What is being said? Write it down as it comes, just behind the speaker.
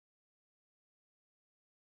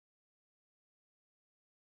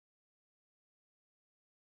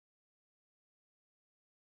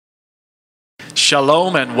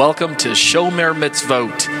Shalom and welcome to Shomer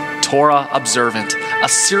Mitzvot, Torah Observant, a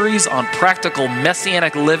series on practical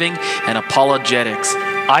Messianic living and apologetics.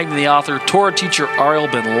 I'm the author, Torah teacher Ariel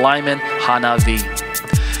ben Lyman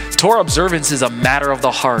Hanavi. Torah observance is a matter of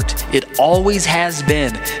the heart. It always has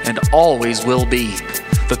been and always will be.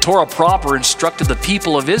 The Torah proper instructed the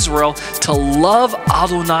people of Israel to love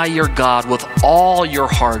Adonai your God with all your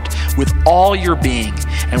heart, with all your being,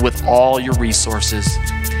 and with all your resources.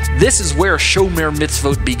 This is where Shomer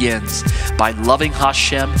Mitzvot begins, by loving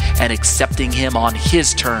Hashem and accepting Him on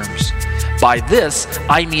His terms. By this,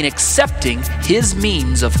 I mean accepting His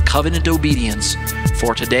means of covenant obedience.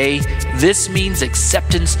 For today, this means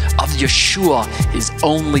acceptance of Yeshua, His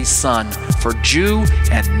only Son, for Jew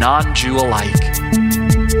and non-Jew alike.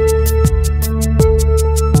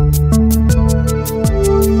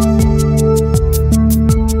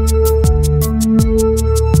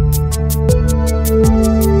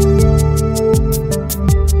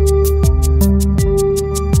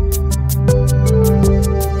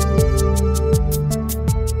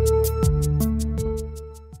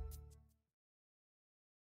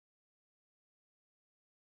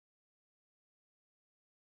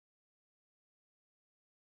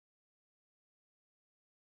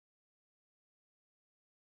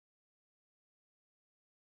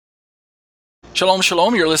 Shalom,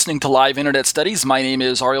 shalom. You're listening to Live Internet Studies. My name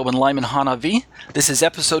is Ariel ben Lyman Hanavi. This is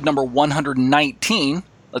episode number 119.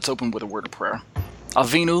 Let's open with a word of prayer.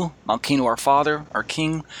 Avinu, Malkeinu, our Father, our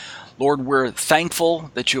King. Lord, we're thankful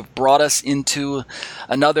that you have brought us into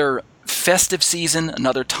another festive season,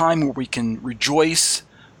 another time where we can rejoice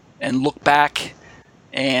and look back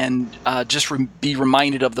and just be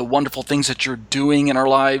reminded of the wonderful things that you're doing in our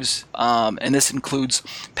lives. And this includes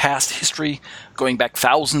past history, going back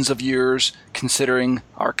thousands of years, considering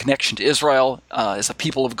our connection to Israel as a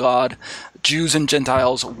people of God, Jews and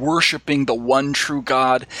Gentiles worshiping the one true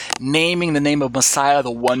God, naming the name of Messiah,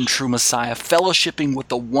 the one true Messiah, fellowshipping with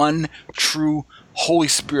the one true Holy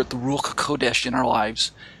Spirit, the Ruach HaKodesh in our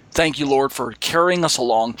lives. Thank you, Lord, for carrying us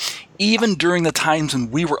along, even during the times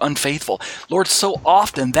when we were unfaithful. Lord, so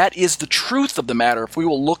often that is the truth of the matter. If we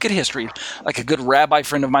will look at history, like a good rabbi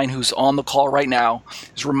friend of mine who's on the call right now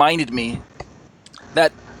has reminded me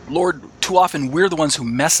that, Lord, too often we're the ones who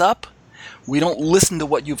mess up. We don't listen to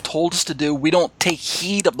what you've told us to do. We don't take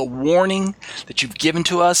heed of the warning that you've given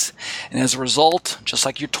to us. And as a result, just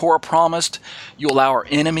like your Torah promised, you allow our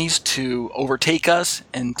enemies to overtake us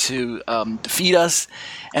and to defeat us.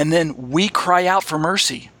 And then we cry out for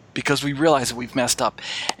mercy because we realize that we've messed up.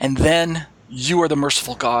 And then you are the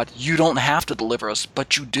merciful God. You don't have to deliver us,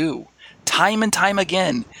 but you do. Time and time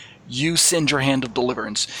again, you send your hand of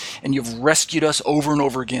deliverance. And you've rescued us over and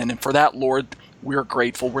over again. And for that, Lord, we're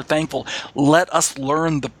grateful. We're thankful. Let us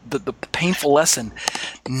learn the painful lesson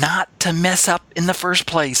not to mess up in the first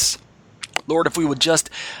place. Lord, if we would just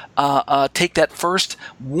take that first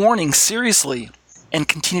warning seriously and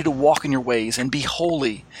continue to walk in your ways and be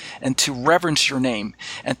holy and to reverence your name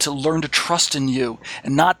and to learn to trust in you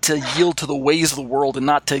and not to yield to the ways of the world and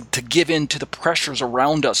not to give in to the pressures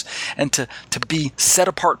around us and to be set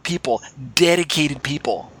apart people, dedicated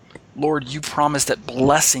people. Lord, you promise that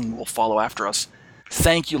blessing will follow after us.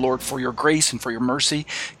 Thank you, Lord, for your grace and for your mercy.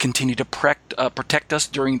 Continue to protect us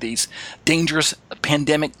during these dangerous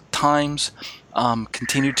pandemic times.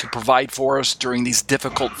 Continue to provide for us during these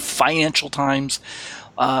difficult financial times.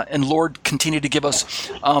 And Lord, continue to give us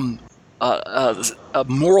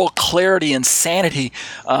moral clarity and sanity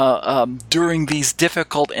during these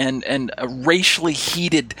difficult and racially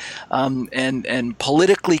heated and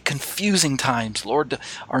politically confusing times. Lord,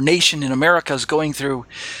 our nation in America is going through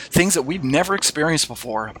things that we've never experienced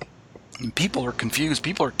before. And people are confused.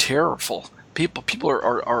 People are terrorful. People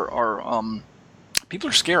are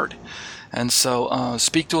scared. And so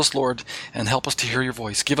speak to us, Lord, and help us to hear your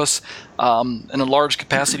voice. Give us an enlarged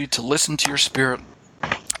capacity to listen to your Spirit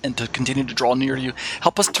and to continue to draw near to you.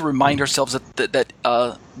 Help us to remind ourselves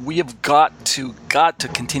that we have got to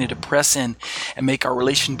continue to press in and make our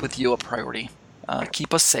relation with you a priority.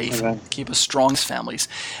 Keep us safe. Amen. Keep us strong as families.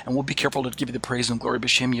 And we'll be careful to give you the praise and glory.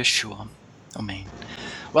 B'Shem Yeshua. Amen.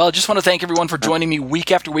 Well, I just want to thank everyone for joining me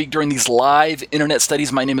week after week during these live internet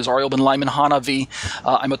studies. My name is Ariel ben Lyman Hanavi.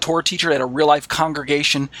 I'm a Torah teacher at a real-life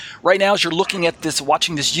congregation. Right now, as you're looking at this,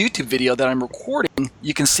 watching this YouTube video that I'm recording,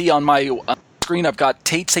 you can see on my screen I've got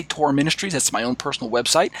Teitzei Torah Ministries. That's my own personal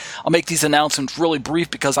website. I'll make these announcements really brief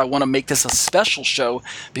because I want to make this a special show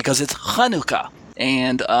because it's Hanukkah.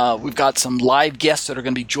 and we've got some live guests that are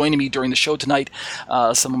going to be joining me during the show tonight.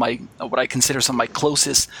 Some of my, what I consider some of my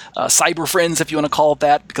closest cyber friends, if you want to call it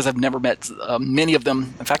that, because I've never met many of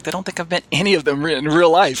them. In fact, I don't think I've met any of them in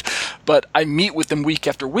real life, but I meet with them week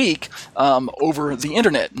after week over the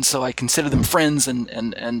internet, and so I consider them friends,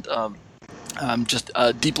 and I'm just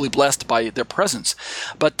deeply blessed by their presence.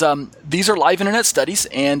 But these are live internet studies,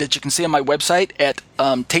 and as you can see on my website at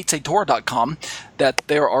TatesayTorah.com, that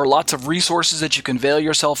there are lots of resources that you can avail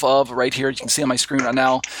yourself of right here. You can see on my screen right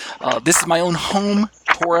now. This is my own home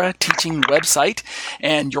Torah teaching website,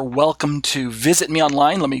 and you're welcome to visit me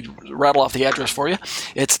online. Let me rattle off the address for you.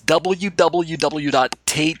 It's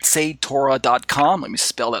www.tatesaytorah.com. Let me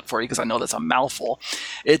spell that for you because I know that's a mouthful.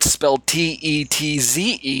 It's spelled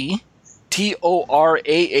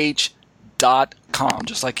TETZETORAH.com,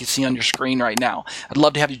 just like you see on your screen right now. I'd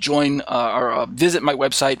love to have you join or visit my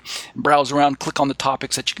website, browse around, click on the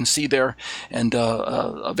topics that you can see there, and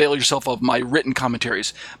avail yourself of my written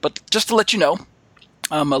commentaries. But just to let you know,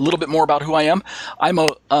 a little bit more about who I am. I'm a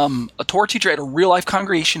Torah teacher at a real-life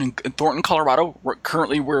congregation in Thornton, Colorado.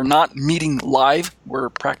 Currently, we're not meeting live. We're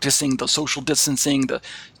practicing the social distancing, the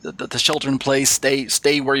shelter in place,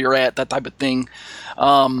 stay where you're at, that type of thing.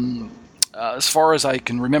 As far as I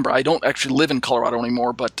can remember, I don't actually live in Colorado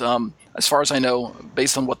anymore, but as far as I know,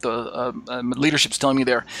 based on what the leadership's telling me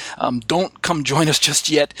there, don't come join us just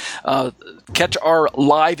yet. Catch our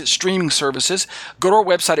live streaming services. Go to our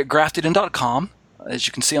website at graftedin.com. As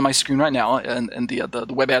you can see on my screen right now, and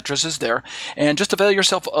the web address is there. And just avail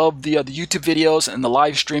yourself of the YouTube videos and the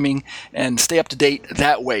live streaming, and stay up to date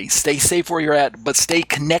that way. Stay safe where you're at, but stay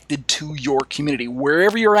connected to your community.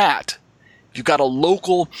 Wherever you're at, if you've got a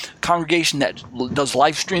local congregation that does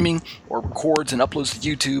live streaming or records and uploads to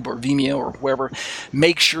YouTube or Vimeo or wherever,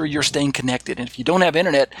 make sure you're staying connected. And if you don't have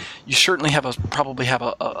internet, you certainly probably have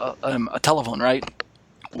a telephone, right?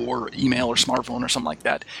 Or email or smartphone or something like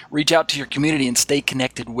that. Reach out to your community and stay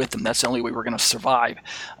connected with them. That's the only way we're going to survive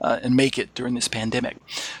and make it during this pandemic.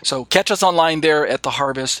 So catch us online there at The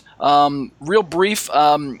Harvest. Real brief,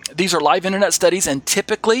 these are live internet studies, and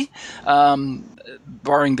typically,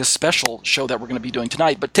 barring this special show that we're going to be doing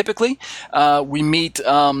tonight, but typically we meet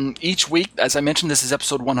each week. As I mentioned, this is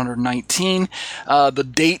episode 119. The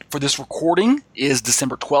date for this recording is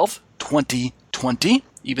December 12th, 2020.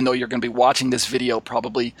 Even though you're going to be watching this video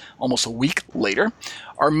probably almost a week later.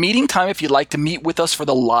 Our meeting time, if you'd like to meet with us for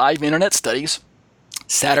the live internet studies,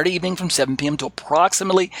 Saturday evening from 7 p.m. to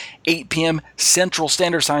approximately 8 p.m. Central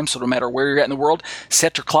Standard Time, so no matter where you're at in the world,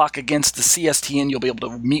 set your clock against the CST and you'll be able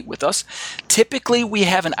to meet with us. Typically, we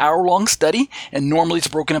have an hour-long study, and normally it's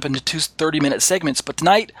broken up into two 30-minute segments, but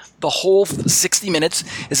tonight, the whole 60 minutes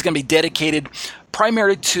is going to be dedicated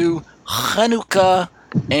primarily to Chanukah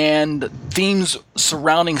and themes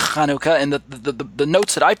surrounding Chanukah. And the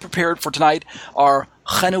notes that I prepared for tonight are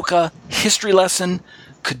Chanukah history lesson,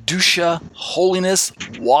 Kedusha, holiness,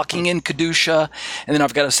 walking in Kedusha, and then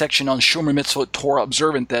I've got a section on Shomer Mitzvot Torah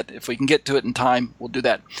observant that if we can get to it in time, we'll do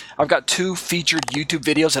that. I've got two featured YouTube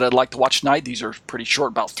videos that I'd like to watch tonight. These are pretty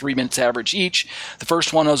short, about 3 minutes average each. The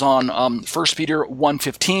first one is on 1 Peter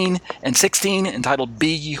 1:15 and 16, entitled Be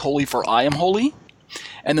Ye Holy, for I Am Holy.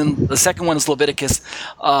 And then the second one is Leviticus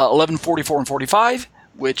 11:44 and 45,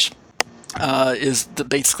 which is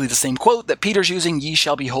basically the same quote that Peter's using, "Ye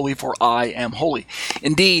shall be holy, for I am holy."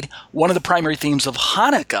 Indeed, one of the primary themes of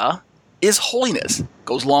Hanukkah is holiness.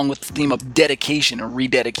 Goes along with the theme of dedication or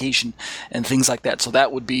rededication and things like that. So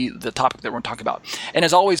that would be the topic that we're going to talk about. And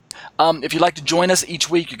as always, if you'd like to join us each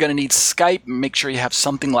week, you're going to need Skype. Make sure you have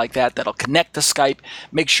something like that that'll connect to Skype.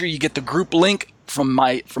 Make sure you get the group link from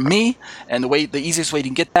me. And the easiest way you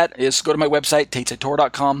can get that is go to my website,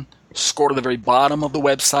 TatesayTorah.com. Scroll to the very bottom of the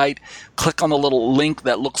website. Click on the little link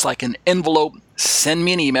that looks like an envelope. Send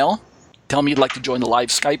me an email. Tell me you'd like to join the live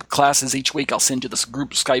Skype classes each week. I'll send you this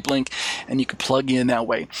group Skype link, and you can plug in that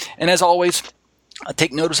way. And as always,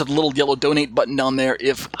 take notice of the little yellow donate button down there.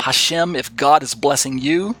 If God is blessing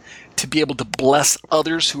you to be able to bless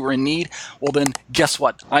others who are in need, well then, guess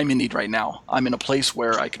what? I'm in need right now. I'm in a place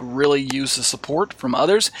where I could really use the support from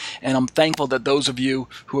others, and I'm thankful that those of you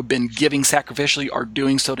who have been giving sacrificially are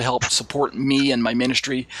doing so to help support me and my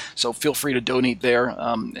ministry. So feel free to donate there,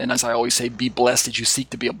 and as I always say, be blessed as you seek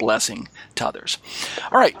to be a blessing to others.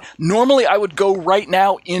 All right, normally I would go right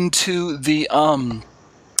now into the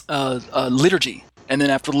liturgy and then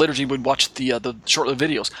after the liturgy, we'd watch the short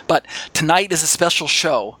videos. But tonight is a special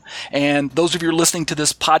show, and those of you who are listening to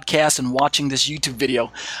this podcast and watching this YouTube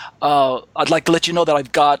video, I'd like to let you know that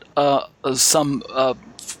I've got some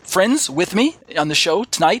friends with me on the show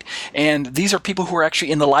tonight, and these are people who are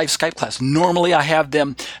actually in the live Skype class. Normally I have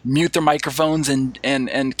them mute their microphones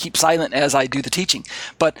and keep silent as I do the teaching,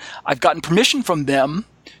 but I've gotten permission from them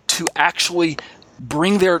to actually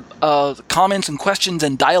bring their comments and questions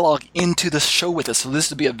and dialogue into the show with us. So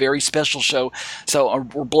this will be a very special show. So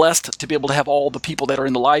we're blessed to be able to have all the people that are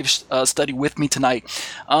in the live study with me tonight.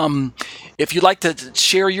 If you'd like to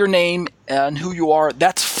share your name and who you are,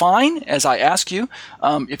 that's fine, as I ask you.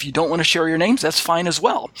 If you don't want to share your names, that's fine as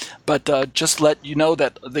well. But just let you know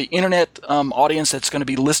that the internet audience that's going to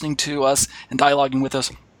be listening to us and dialoguing with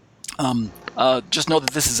us, just know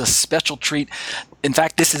that this is a special treat. In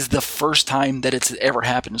fact, this is the first time that it's ever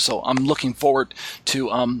happened. So I'm looking forward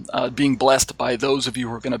to being blessed by those of you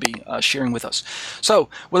who are going to be sharing with us. So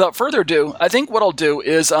without further ado, I think what I'll do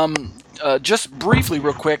is just briefly,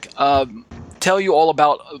 real quick, tell you all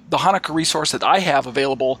about the Hanukkah resource that I have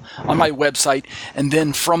available on my website. And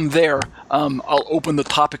then from there, I'll open the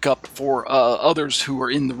topic up for others who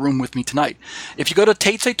are in the room with me tonight. If you go to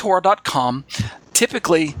teitzetorah.com,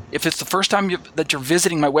 typically, if it's the first time that you're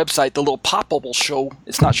visiting my website, the little pop-up will show.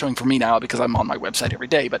 It's not showing for me now because I'm on my website every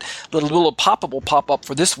day, but the little pop-up will pop up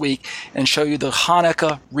for this week and show you the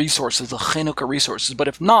Hanukkah resources, the Chanukah resources. But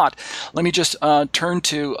if not, let me just turn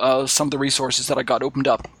to some of the resources that I got opened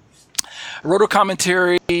up. I wrote a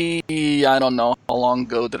commentary, I don't know how long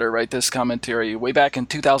ago did I write this commentary, way back in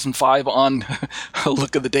 2005 on,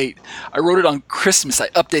 look at the date. I wrote it on Christmas. I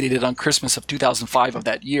updated it on Christmas of 2005 of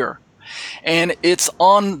that year. And it's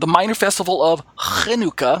on the minor festival of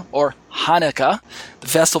Chanukah, or Hanukkah, the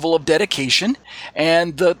festival of dedication.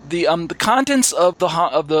 And the contents of the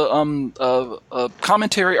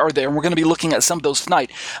commentary are there, and we're going to be looking at some of those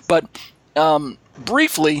tonight. But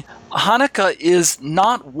briefly, Hanukkah is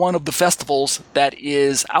not one of the festivals that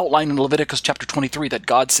is outlined in Leviticus chapter 23 that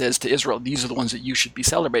God says to Israel, these are the ones that you should be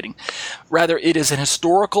celebrating. Rather, it is an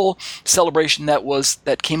historical celebration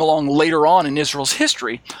that came along later on in Israel's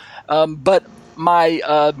history. But my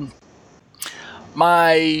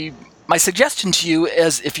suggestion to you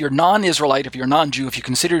is, if you're non-Israelite, if you're non-Jew, if you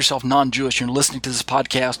consider yourself non-Jewish, you're listening to this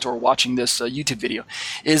podcast or watching this YouTube video,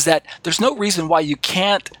 is that there's no reason why you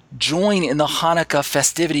can't join in the Hanukkah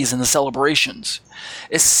festivities and the celebrations,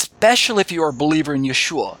 especially if you are a believer in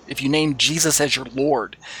Yeshua, if you name Jesus as your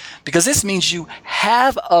Lord, because this means you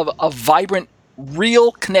have a vibrant,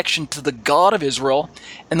 real connection to the God of Israel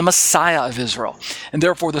and the Messiah of Israel. And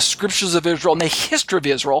therefore the scriptures of Israel and the history of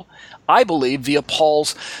Israel, I believe, via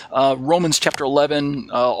Paul's Romans chapter 11,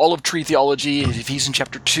 olive tree theology, Ephesians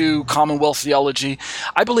chapter 2, commonwealth theology,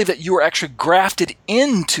 I believe that you are actually grafted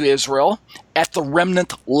into Israel at the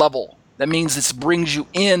remnant level. That means this brings you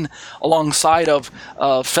in alongside of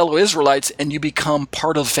fellow Israelites, and you become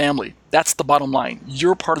part of the family. That's the bottom line.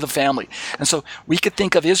 You're part of the family. And so we could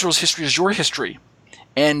think of Israel's history as your history.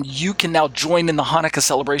 And you can now join in the Hanukkah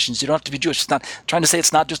celebrations. You don't have to be Jewish. It's not trying to say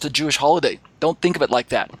it's not just a Jewish holiday. Don't think of it like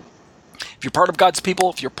that. If you're part of God's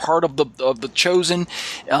people, if you're part of the chosen,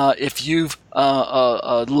 if you've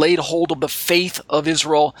laid hold of the faith of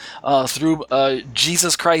Israel through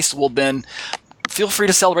Jesus Christ, well then, feel free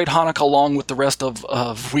to celebrate Hanukkah along with the rest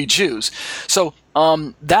of we Jews. So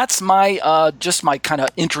that's my just my kind of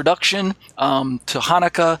introduction to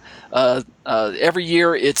Hanukkah. Every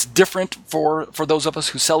year it's different for those of us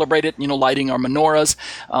who celebrate it. Lighting our menorahs,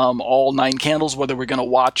 all 9 candles. Whether we're going to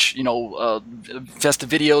watch festive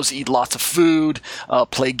videos, eat lots of food,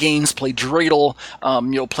 play games, play dreidel,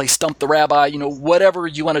 play Stump the Rabbi. Whatever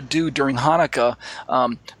you want to do during Hanukkah,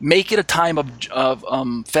 make it a time of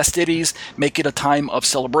festivities. Make it a time of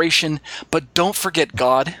celebration. But don't forget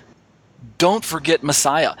God. Don't forget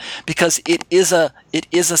Messiah, because it is a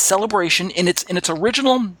celebration in its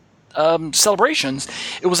original celebrations.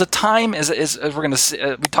 It was a time, as we're going to see,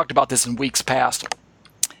 we talked about this in weeks past.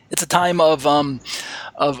 It's a time of really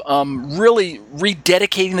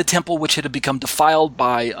rededicating the temple, which had become defiled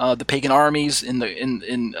by the pagan armies in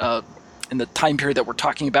the time period that we're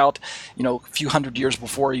talking about, a few hundred years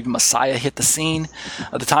before even Messiah hit the scene.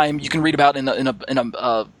 At the time, you can read about in a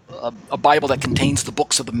Bible that contains the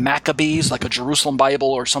books of the Maccabees, like a Jerusalem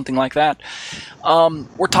Bible or something like that.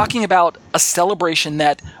 We're talking about a celebration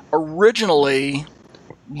that originally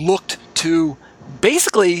looked to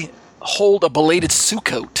basically hold a belated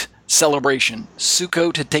Sukkot celebration.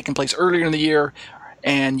 Sukkot had taken place earlier in the year,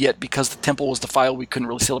 and yet because the temple was defiled, we couldn't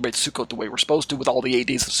really celebrate Sukkot the way we're supposed to with all the 8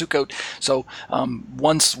 days of Sukkot. So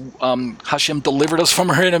once Hashem delivered us from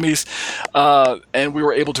our enemies, and we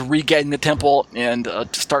were able to regain the temple and to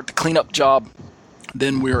start the cleanup job,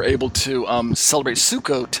 then we were able to celebrate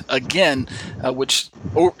Sukkot again, which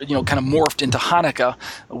kind of morphed into Hanukkah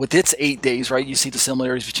with its 8 days, right? You see the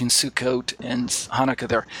similarities between Sukkot and Hanukkah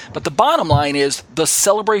there. But the bottom line is the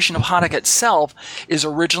celebration of Hanukkah itself is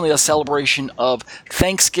originally a celebration of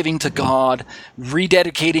thanksgiving to God,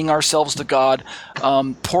 rededicating ourselves to God,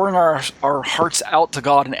 pouring our hearts out to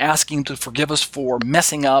God and asking Him to forgive us for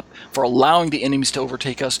messing up, for allowing the enemies to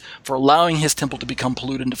overtake us, for allowing His temple to become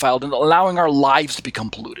polluted and defiled, and allowing our lives to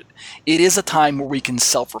become polluted. It is a time where we can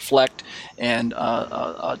self-reflect and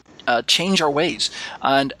change our ways.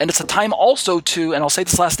 And it's a time also to, and I'll say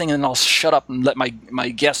this last thing and then I'll shut up and let my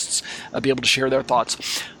guests be able to share their thoughts.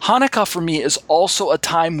 Hanukkah for me is also a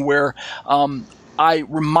time where I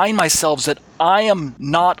remind myself that I am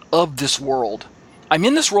not of this world. I'm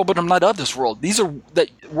in this world, but I'm not of this world. These are the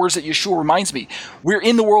words that Yeshua reminds me. We're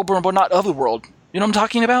in the world, but we're not of the world. You know what I'm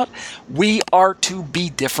talking about? We are to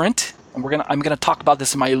be different. And I'm gonna talk about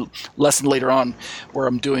this in my lesson later on, where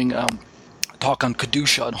I'm doing talk on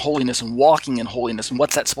Kedusha and holiness and walking in holiness and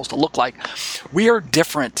what's that supposed to look like. We are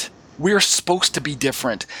different. We are supposed to be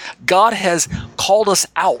different. God has called us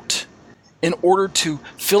out in order to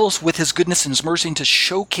fill us with His goodness and His mercy and to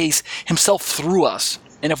showcase Himself through us.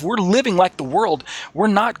 And if we're living like the world, we're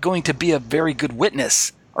not going to be a very good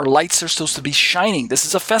witness. Our lights are supposed to be shining. This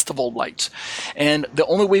is a festival of lights. And the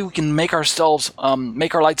only way we can make ourselves,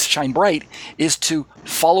 make our lights shine bright is to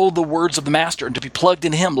follow the words of the Master and to be plugged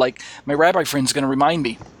in Him, like my rabbi friend is going to remind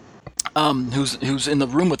me, who's in the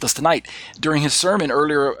room with us tonight. During his sermon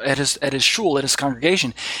earlier at his shul, at his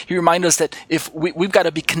congregation, he reminded us that if we've got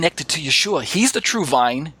to be connected to Yeshua. He's the true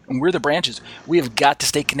vine, and we're the branches. We have got to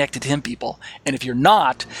stay connected to Him, people. And if you're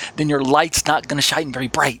not, then your light's not going to shine very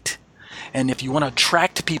bright. And if you want to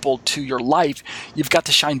attract people to your life, you've got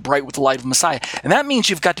to shine bright with the light of Messiah. And that means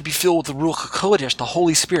you've got to be filled with the Ruach HaKodesh, the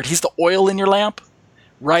Holy Spirit. He's the oil in your lamp,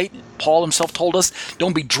 right? Paul himself told us,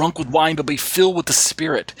 don't be drunk with wine, but be filled with the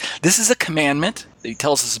Spirit. This is a commandment that he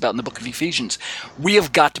tells us about in the book of Ephesians. We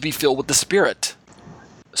have got to be filled with the Spirit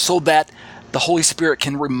so that the Holy Spirit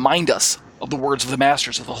can remind us of the words of the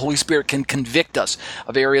Master, so the Holy Spirit can convict us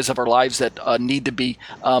of areas of our lives that need to be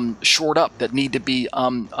shored up, that need to be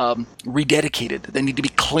rededicated, that need to be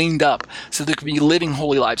cleaned up, so they can be living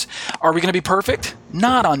holy lives. Are we going to be perfect?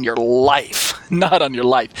 Not on your life. Not on your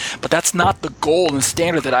life. But that's not the goal and the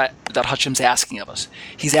standard that Hashem's asking of us.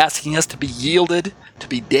 He's asking us to be yielded, to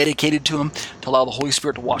be dedicated to Him, to allow the Holy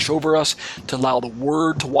Spirit to wash over us, to allow the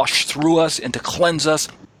Word to wash through us and to cleanse us,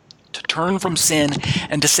 to turn from sin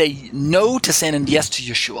and to say no to sin and yes to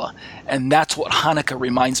Yeshua. And that's what Hanukkah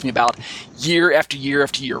reminds me about year after year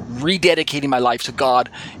after year, rededicating my life to God.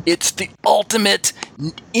 It's the ultimate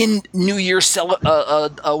in New Year's, what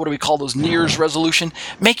do we call those, New Year's resolution?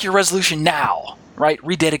 Make your resolution now, right?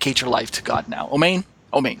 Rededicate your life to God now. Amen?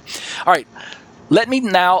 Amen. All right. Let me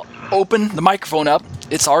now open the microphone up.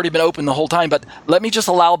 It's already been open the whole time, but let me just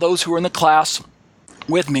allow those who are in the class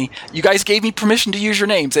with me. You guys gave me permission to use your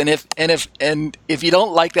names, and if you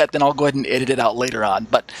don't like that, then I'll go ahead and edit it out later on.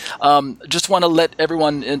 But just want to let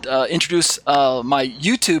everyone introduce my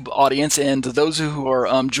YouTube audience and those who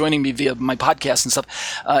are joining me via my podcast and stuff.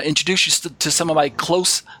 Introduce you to some of my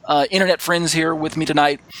close internet friends here with me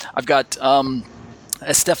tonight. I've got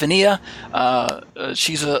Estefania.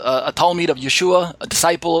 She's a Talmid of Yeshua, a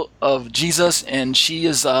disciple of Jesus, and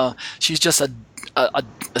she's just a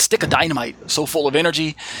stick of dynamite, so full of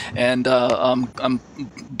energy, and I'm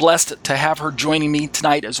blessed to have her joining me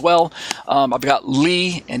tonight as well. I've got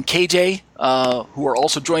Lee and KJ who are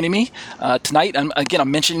also joining me tonight.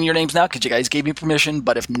 I'm mentioning your names now because you guys gave me permission,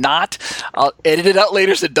 but if not, I'll edit it out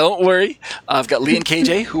later, so don't worry. I've got Lee and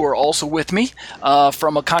KJ who are also with me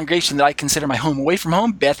from a congregation that I consider my home away from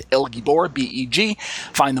home, Beth El Gibor, BEG.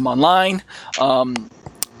 Find them online.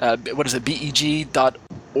 What is it,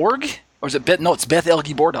 BEG.org? Or is it it's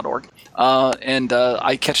bethelgibor.org. And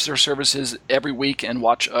I catch their services every week and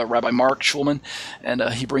watch Rabbi Mark Schulman, and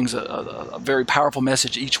he brings a very powerful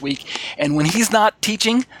message each week. And when he's not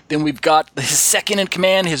teaching, then we've got his second in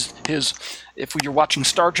command, his if you're watching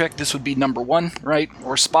Star Trek, this would be number one, right?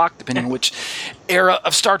 Or Spock, depending on which era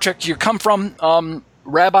of Star Trek you come from.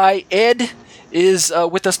 Rabbi Ed is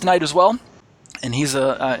with us tonight as well. And he's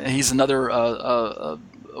another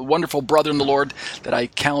wonderful brother in the Lord that I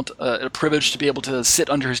count a privilege to be able to sit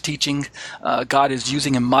under his teaching. God is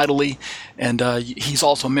using him mightily, and he's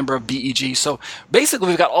also a member of BEG. So basically,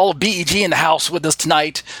 we've got all of BEG in the house with us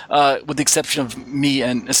tonight, with the exception of me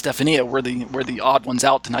and Stefania. We're the odd ones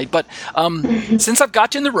out tonight. But since I've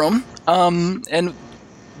got you in the room, and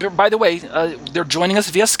by the way, they're joining us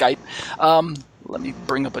via Skype. Let me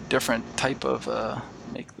bring up a different type of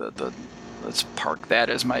let's park that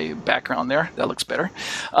as my background there. That looks better.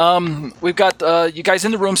 We've got you guys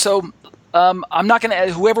in the room, so I'm not going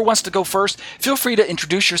to. Whoever wants to go first, feel free to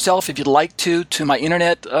introduce yourself if you'd like to my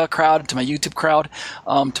internet crowd, to my YouTube crowd,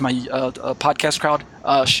 to my podcast crowd.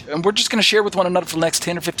 And we're just going to share with one another for the next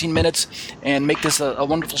 10 or 15 minutes and make this a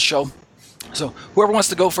wonderful show. So whoever wants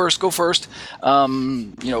to go first, go first.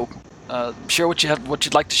 Share what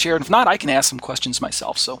you'd like to share, and if not, I can ask some questions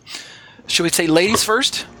myself. So, should we say ladies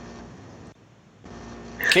first?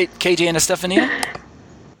 KJ and Estefania?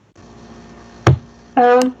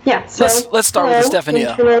 Yeah. So let's start with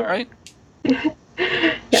Estefania. All right. Yes.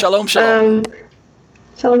 Shalom. Shalom.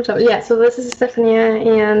 Yeah. So this is Estefania,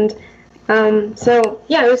 and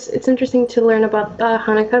it's interesting to learn about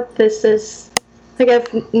Hanukkah. This is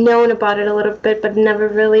I've known about it a little bit, but never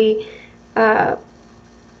really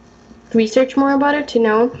researched more about it to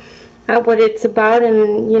know what it's about.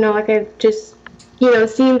 And I've just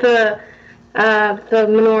seen the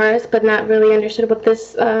menorahs, but not really understood what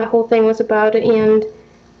this whole thing was about. And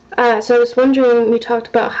so I was wondering, you talked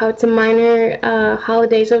about how it's a minor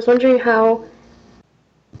holiday. So I was wondering how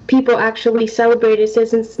people actually celebrate it,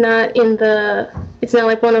 since it's not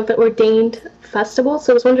like one of the ordained festivals.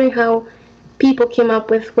 So I was wondering how people came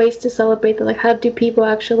up with ways to celebrate it. Like, how do people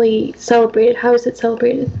actually celebrate it? How is it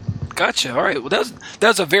celebrated? Gotcha. All right. Well,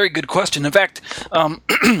 that's a very good question. In fact,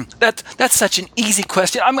 that's such an easy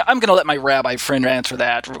question. I'm going to let my rabbi friend answer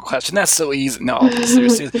that question. That's so easy. No,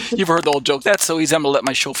 seriously, you've heard the old joke. That's so easy. I'm going to let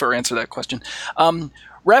my chauffeur answer that question.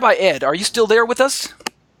 Rabbi Ed, are you still there with us?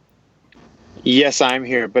 Yes, I'm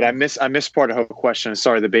here, but I missed part of her question.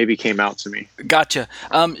 Sorry, the baby came out to me. Gotcha.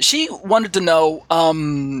 She wanted to know,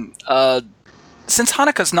 since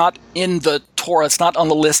Hanukkah's not in the Torah, it's not on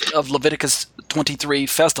the list of Leviticus 23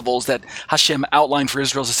 festivals that Hashem outlined for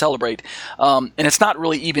Israel to celebrate, and it's not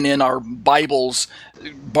really even in our Bibles,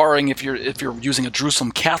 barring if you're using a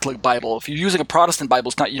Jerusalem Catholic Bible. If you're using a Protestant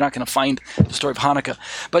Bible, you're not going to find the story of Hanukkah.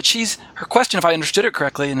 But her question, if I understood it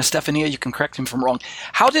correctly, and Estefania, you can correct me if I'm wrong.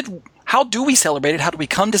 How do we celebrate it? How do we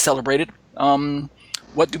come to celebrate it?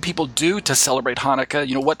 What do people do to celebrate Hanukkah?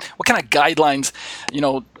 What kind of guidelines,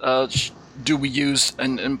 do we use?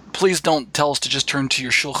 And please don't tell us to just turn to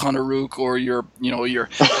your Shulchan Aruch or your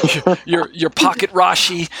pocket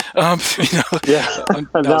Rashi.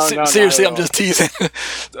 Seriously, I'm just teasing.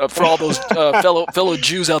 For all those fellow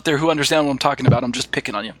Jews out there who understand what I'm talking about, I'm just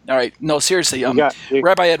picking on you. All right, no, seriously.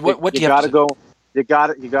 Rabbi Ed, what do you have to say? You got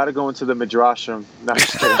to go into the midrashim. No,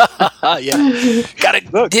 just kidding. Yeah, got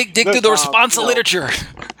to dig through the responsa literature.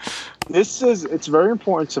 It's very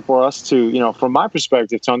important for us to, from my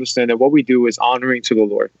perspective, to understand that what we do is honoring to the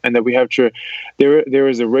Lord, and that we have there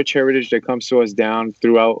is a rich heritage that comes to us down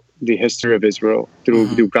throughout the history of Israel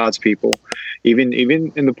through God's people. Even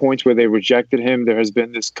in the points where they rejected him, there has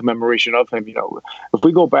been this commemoration of him. If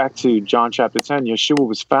we go back to John chapter 10, Yeshua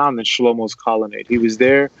was found in Shlomo's colonnade. He was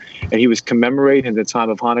there, and he was commemorating the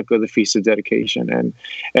time of Hanukkah, the Feast of Dedication.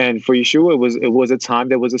 And for Yeshua, it was a time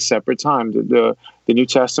that was a separate time. The New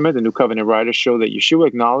Testament, the New Covenant writers show that Yeshua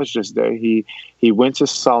acknowledged this day. He went to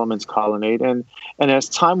Solomon's colonnade, and as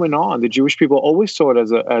time went on, the Jewish people always saw it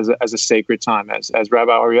as a sacred time, as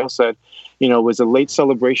Rabbi Ariel said. It was a late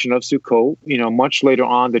celebration of Sukkot. Much later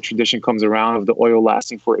on, the tradition comes around of the oil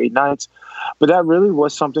lasting for 8 nights. But that really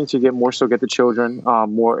was something to get the children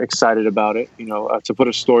more excited about it, to put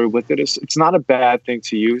a story with it. It's not a bad thing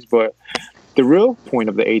to use, but the real point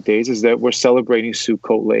of the 8 days is that we're celebrating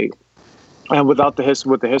Sukkot late. And with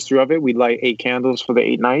the history of it, we light 8 candles for the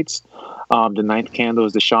 8 nights. The 9th candle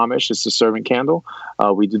is the shamash, it's the servant candle.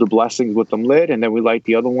 We do the blessings with them lit, and then we light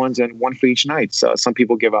the other ones, and one for each night. So some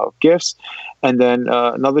people give out gifts. And then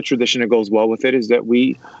another tradition that goes well with it is that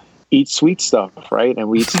we eat sweet stuff, right? And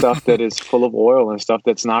we eat stuff that is full of oil and stuff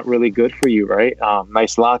that's not really good for you, right?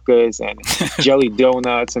 Nice latkes and jelly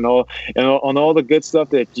donuts and all the good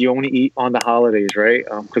stuff that you only eat on the holidays, right?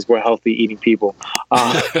 Because we're healthy eating people.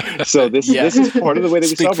 So this is part of the way that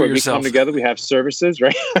we celebrate. We come together. We have services,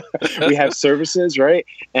 right? We have services, right?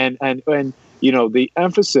 And the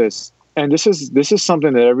emphasis. And this is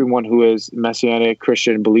something that everyone who is Messianic,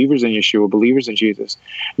 Christian, believers in Yeshua, believers in Jesus,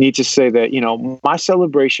 need to say that, my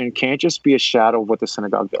celebration can't just be a shadow of what the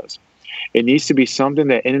synagogue does. It needs to be something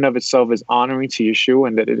that in and of itself is honoring to Yeshua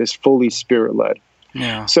and that it is fully Spirit-led.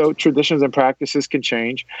 Yeah. So traditions and practices can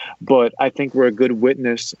change, but I think we're a good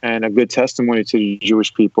witness and a good testimony to the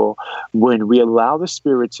Jewish people when we allow the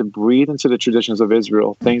Spirit to breathe into the traditions of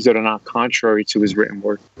Israel, things that are not contrary to his written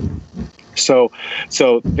word. So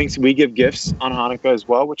things, we give gifts on Hanukkah as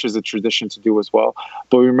well, which is a tradition to do as well.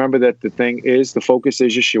 But remember that the focus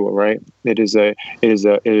is Yeshua, right? It is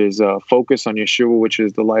a focus on Yeshua, which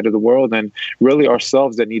is the light of the world, and really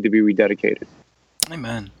ourselves that need to be rededicated.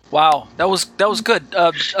 Amen. Wow, that was good.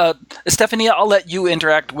 Stephanie, I'll let you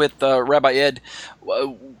interact with Rabbi Ed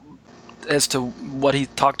as to what he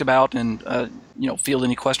talked about, and field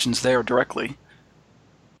any questions there directly.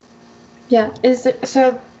 Yeah.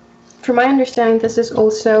 So? From my understanding, this is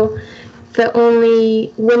also the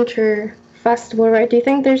only winter festival, right? Do you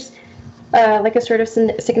think there's like a sort of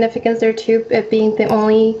significance there too, it being the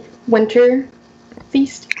only winter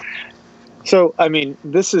feast? So, I mean,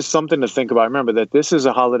 this is something to think about. Remember that this is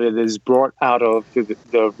a holiday that is brought out of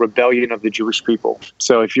the rebellion of the Jewish people.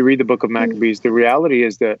 So if you read the book of Maccabees, the reality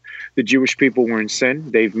is that the Jewish people were in sin.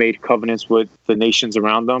 They've made covenants with the nations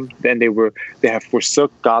around them. Then they have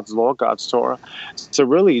forsook God's law, God's Torah. So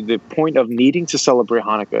really the point of needing to celebrate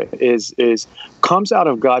Hanukkah is comes out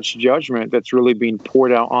of God's judgment that's really being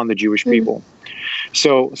poured out on the Jewish people.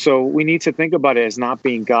 So we need to think about it as not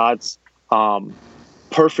being God's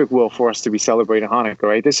perfect will for us to be celebrating Hanukkah,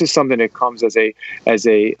 right? This is something that comes as a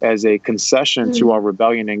concession to our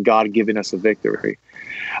rebellion and God giving us a victory.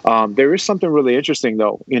 There is something really interesting,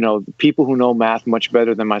 though. People who know math much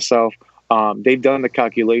better than myself, they've done the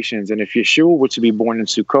calculations, and if Yeshua were to be born in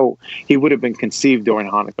Sukkot, he would have been conceived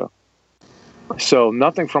during Hanukkah. So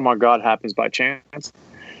nothing from our God happens by chance.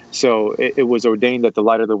 So it was ordained that the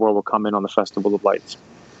light of the world will come in on the Festival of Lights.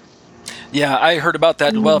 Yeah, I heard about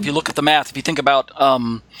that. Well, if you look at the math, if you think about,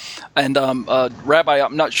 Rabbi,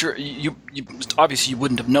 I'm not sure, you obviously you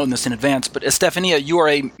wouldn't have known this in advance, but Estefania, you are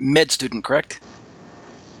a med student, correct?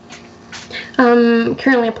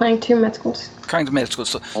 Currently applying to med schools.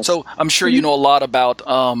 So I'm sure you know a lot about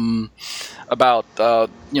the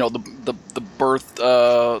birth.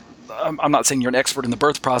 I'm not saying you're an expert in the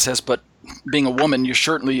birth process, but being a woman, you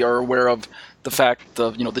certainly are aware of the fact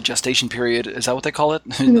of the gestation period. Is that what they call it?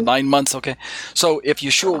 The 9 months. Okay. So if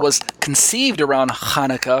Yeshua was conceived around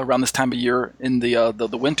Hanukkah, around this time of year in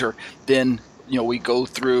the winter, then we go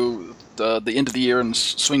through the end of the year and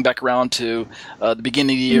swing back around to the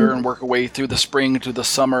beginning of the year and work our way through the spring to the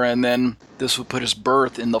summer, and then this would put his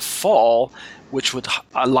birth in the fall, which would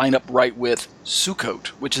line up right with Sukkot,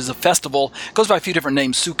 which is a festival. It goes by a few different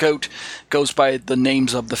names. Sukkot goes by the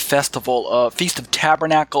names of the festival, Feast of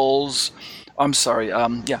Tabernacles. I'm sorry.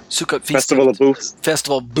 Sukkot, Festival of Booths.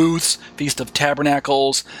 Festival of Booths, Feast of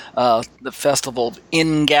Tabernacles, the Festival of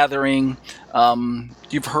Ingathering.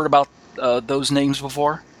 You've heard about those names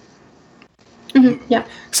before? Mm-hmm. Yeah.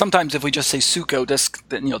 Sometimes if we just say Sukkot,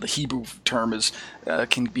 the Hebrew term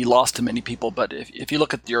can be lost to many people. But if you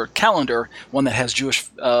look at your calendar, one that has Jewish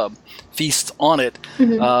feasts on it,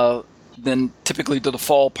 then typically to the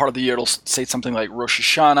fall part of the year, it'll say something like Rosh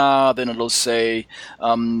Hashanah. Then it'll say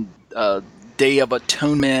Day of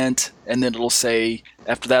Atonement, and then it'll say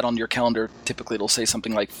after that on your calendar, typically it'll say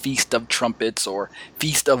something like Feast of Trumpets or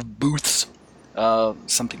Feast of Booths,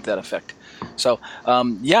 something to that effect. So,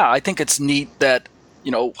 I think it's neat that,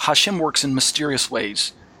 Hashem works in mysterious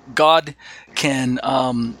ways. God can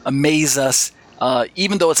amaze us,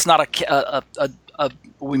 even though it's not a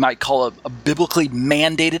we might call a biblically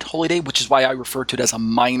mandated holy day, which is why I refer to it as a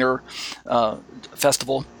minor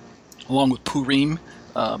festival, along with Purim,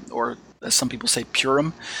 or as some people say,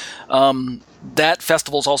 Purim. That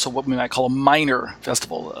festival is also what we might call a minor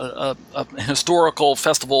festival, a historical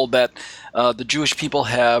festival that the Jewish people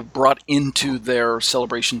have brought into their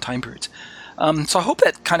celebration time periods. So I hope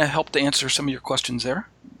that kind of helped to answer some of your questions there,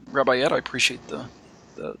 Rabbi Ed. I appreciate the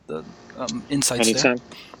insights Anytime.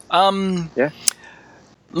 there. Yeah.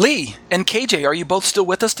 Lee and KJ, are you both still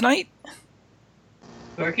with us tonight?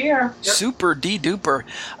 We're here. Yep. Super duper.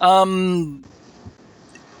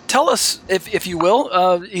 Tell us, if you will,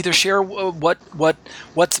 either share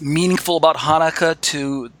what's meaningful about Hanukkah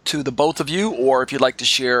to the both of you, or if you'd like to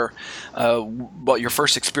share what your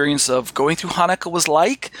first experience of going through Hanukkah was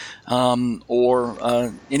like,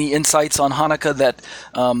 or any insights on Hanukkah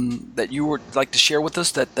that you would like to share with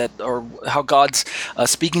us, that or how God's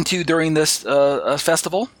speaking to you during this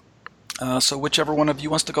festival. So whichever one of you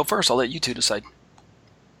wants to go first, I'll let you two decide.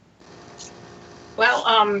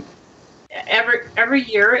 Well, every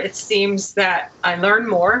year it seems that I learn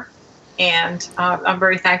more, and I'm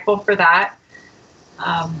very thankful for that.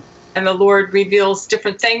 and the Lord reveals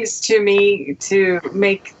different things to me to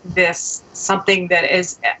make this something that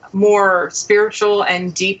is more spiritual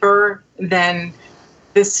and deeper than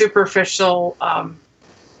the superficial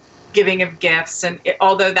giving of gifts. And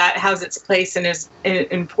although that has its place and is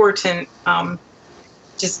important,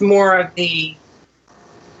 just more of the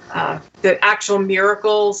actual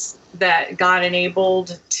miracles that God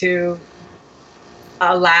enabled to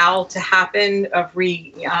allow to happen of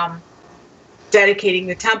dedicating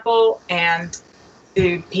the temple, and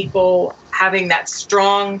the people having that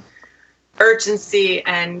strong urgency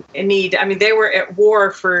and need. I mean, they were at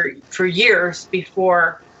war for years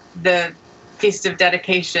before the Feast of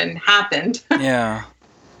Dedication happened. Yeah.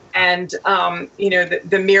 And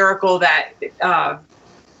the miracle that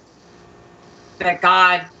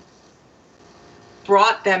God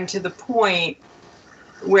brought them to the point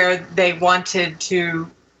where they wanted to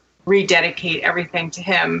rededicate everything to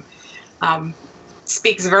Him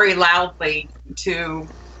speaks very loudly to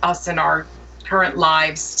us in our current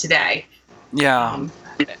lives today. Yeah.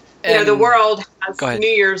 The world has New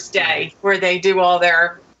Year's Day where they do all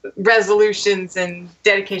their resolutions and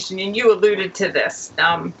dedication, and you alluded to this.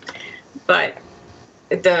 But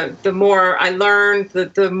the more I learn,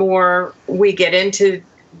 the more we get into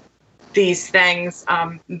these things,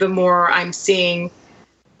 the more I'm seeing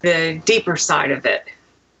the deeper side of it.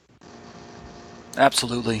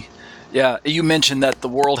 Absolutely. Yeah, you mentioned that the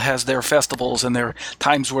world has their festivals and their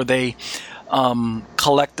times where they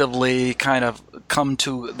collectively kind of come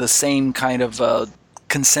to the same kind of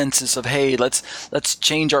consensus of, hey, let's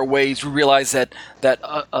change our ways. We realize that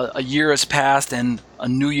a year has passed and a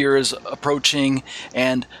new year is approaching,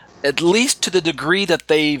 and at least to the degree that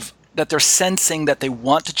they're sensing that they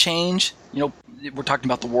want to change. We're talking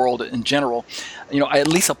about the world in general. I at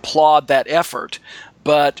least applaud that effort.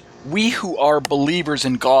 But we who are believers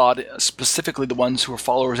in God, specifically the ones who are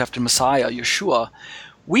followers after Messiah, Yeshua,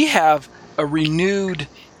 we have a renewed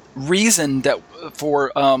reason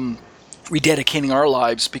for rededicating our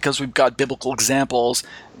lives, because we've got biblical examples.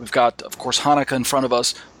 We've got, of course, Hanukkah in front of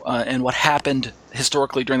us and what happened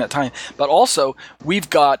historically during that time. But also, we've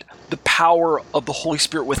got the power of the Holy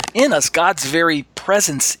Spirit within us, God's very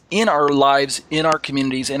presence in our lives, in our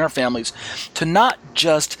communities, in our families, to not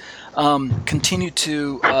just continue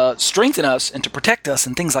to strengthen us and to protect us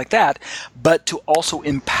and things like that, but to also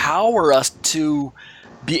empower us to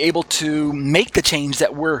be able to make the change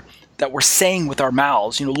that we're saying with our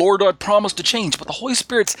mouths. Lord, I promise to change, but the Holy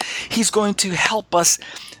Spirit's, He's going to help us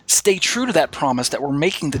stay true to that promise that we're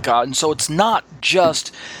making to God. And so it's not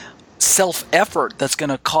just self-effort that's going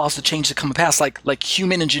to cause the change to come to pass, like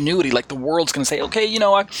human ingenuity, like the world's going to say, okay,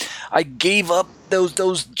 I gave up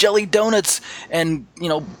those jelly donuts, and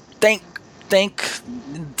thank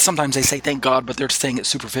sometimes they say thank God, but they're saying it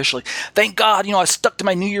superficially. Thank God, I stuck to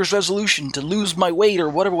my New Year's resolution to lose my weight or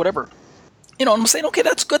whatever. And I'm saying, okay,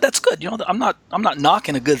 that's good. I'm not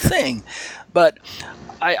knocking a good thing, but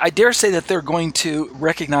I dare say that they're going to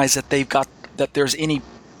recognize that that there's any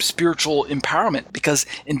spiritual empowerment, because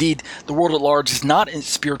indeed the world at large is not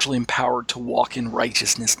spiritually empowered to walk in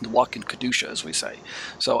righteousness and to walk in Kedusha, as we say.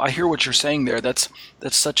 So I hear what you're saying there. That's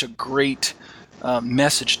such a great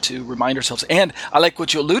message to remind ourselves. And I like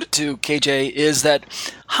what you alluded to, KJ, is that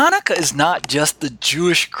Hanukkah is not just the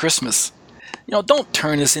Jewish Christmas. Don't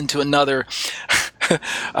turn this into another.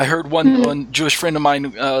 I heard one Jewish friend of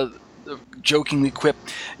mine jokingly quip,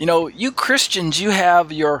 you Christians, you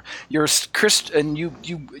have your and you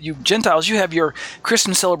Gentiles, you have your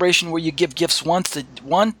Christmas celebration where you give gifts one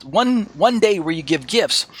day where you give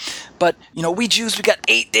gifts, but we Jews, we got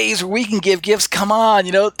 8 days where we can give gifts. Come on,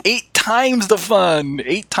 8 times the fun,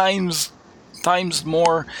 8 times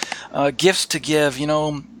more gifts to give.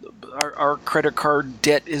 Our credit card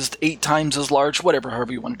debt is 8 times as large,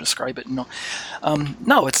 however you want to describe it. No,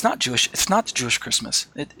 it's not Jewish. It's not the Jewish Christmas.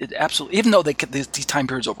 It absolutely, even though these time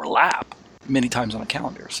periods overlap many times on a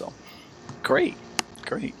calendar. So, great.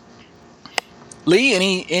 Lee,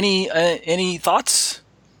 any thoughts?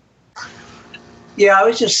 Yeah, I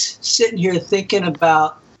was just sitting here thinking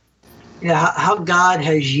about how God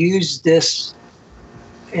has used this.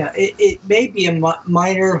 It may be a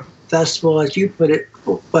minor festival, as you put it,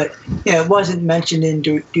 but it wasn't mentioned in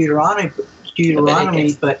Deuteronomy,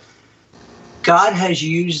 but God has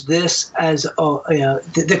used this as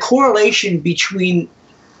the correlation between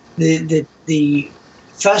the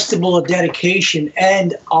festival of dedication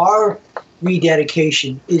and our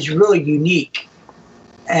rededication is really unique,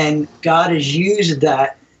 and God has used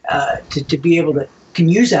that to be able to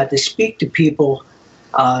use that to speak to people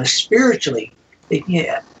spiritually.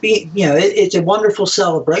 It's a wonderful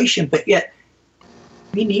celebration, but yet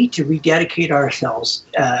we need to rededicate ourselves.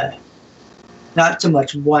 Not so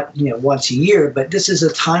much once a year, but this is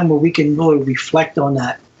a time where we can really reflect on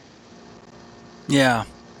that. Yeah.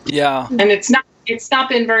 And it's not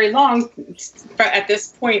been very long at this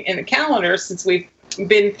point in the calendar since we've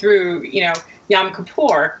been through, Yom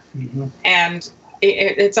Kippur, and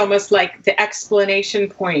it's almost like the explanation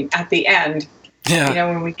point at the end. Yeah.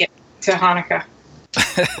 When we get to Hanukkah.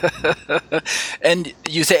 And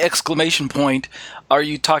you say exclamation point. Are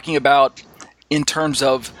you talking about in terms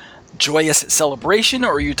of joyous celebration,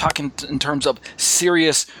 or are you talking in terms of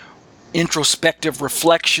serious introspective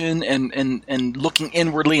reflection and looking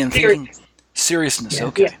inwardly and thinking seriousness? Yeah.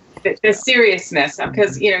 Okay. Yeah. The seriousness,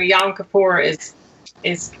 because Yom Kippur is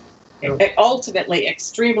ultimately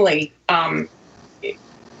extremely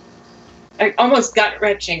almost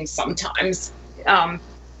gut-wrenching sometimes,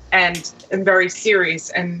 and very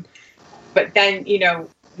serious. But then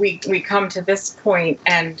we come to this point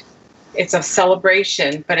and it's a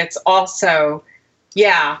celebration, but it's also,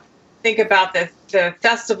 think about the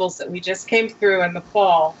festivals that we just came through in the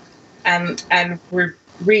fall, and we're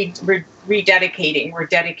rededicating. We're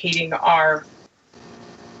dedicating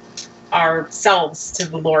ourselves to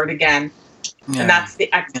the Lord again. Yeah. And that's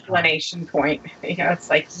the explanation point. It's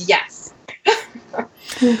like, yes.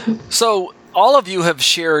 So all of you have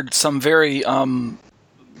shared some very,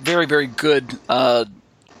 very, very good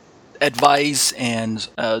advice and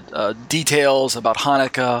details about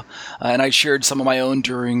Hanukkah, and I shared some of my own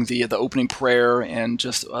during the opening prayer and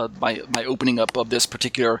just my opening up of this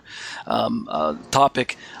particular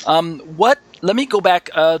topic. Let me go back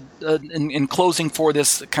in closing for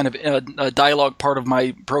this kind of dialogue part of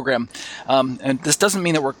my program, and this doesn't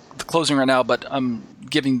mean that we're closing right now, but I'm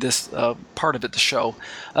giving this part of it the show.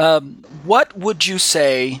 What would you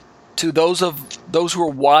say to those who are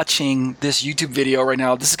watching this YouTube video right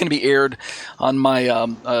now? This is going to be aired on my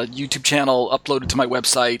YouTube channel, uploaded to my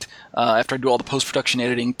website after I do all the post-production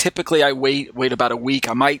editing. Typically, I wait about a week.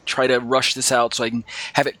 I might try to rush this out so I can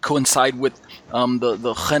have it coincide with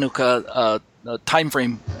the Hanukkah time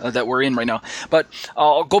frame that we're in right now. But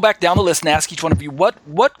I'll go back down the list and ask each one of you, what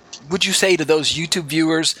would you say to those YouTube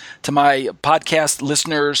viewers, to my podcast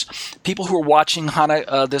listeners, people who are watching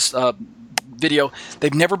this video?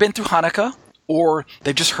 They've never been through Hanukkah, or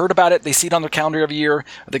they've just heard about it. They see it on their calendar every year. Or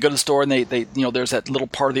they go to the store and they there's that little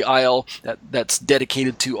part of the aisle that's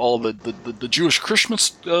dedicated to all the Jewish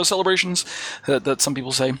Christmas celebrations that some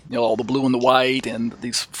people say. All the blue and the white and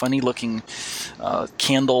these funny looking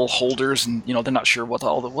candle holders, and they're not sure what's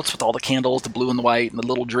with all the candles, the blue and the white, and the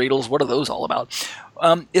little dreidels. What are those all about?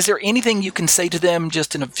 Is there anything you can say to them,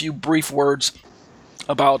 just in a few brief words,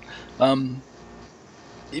 about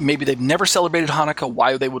maybe they've never celebrated Hanukkah,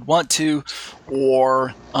 why they would want to,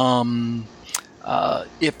 or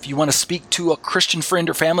if you want to speak to a Christian friend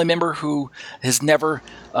or family member who has never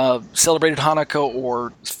celebrated Hanukkah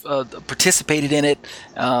or participated in it,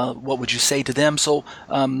 what would you say to them? So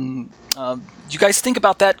you guys think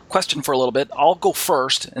about that question for a little bit. I'll go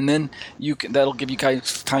first, and then that'll give you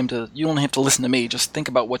guys time to. You don't have to listen to me. Just think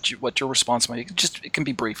about what your response might be. It can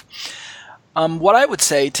be brief. What I would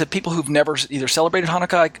say to people who've never either celebrated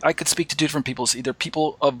Hanukkah, I could speak to two different people. Either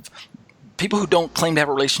people who don't claim to have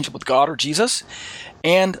a relationship with God or Jesus,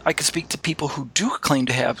 and I could speak to people who do claim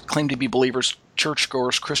to be believers,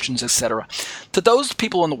 churchgoers, Christians, etc. To those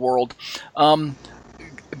people in the world,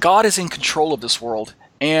 God is in control of this world,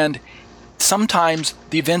 and sometimes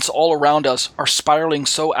the events all around us are spiraling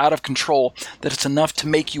so out of control that it's enough to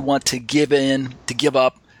make you want to give in, to give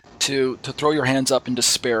up, to throw your hands up in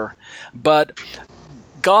despair. But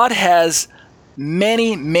God has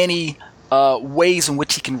many, many ways in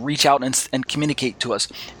which He can reach out and communicate to us.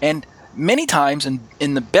 And many times, and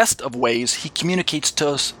in the best of ways, He communicates to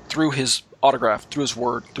us through His autograph, through His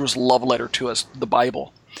Word, through His love letter to us, the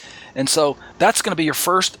Bible. And so that's going to be your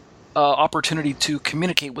first opportunity to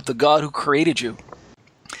communicate with the God who created you.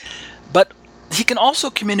 But He can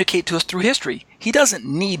also communicate to us through history. He doesn't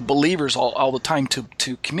need believers all the time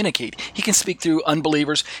to communicate. He can speak through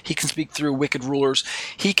unbelievers. He can speak through wicked rulers.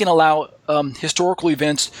 He can allow historical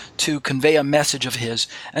events to convey a message of His.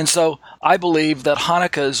 And so I believe that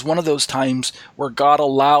Hanukkah is one of those times where God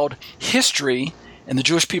allowed history, and the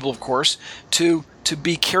Jewish people, of course, to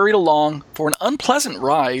be carried along for an unpleasant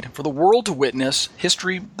ride for the world to witness.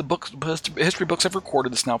 History books have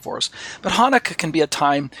recorded this now for us. But Hanukkah can be a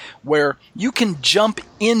time where you can jump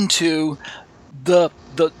into the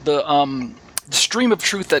stream of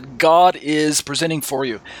truth that God is presenting for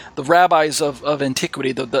you. The rabbis of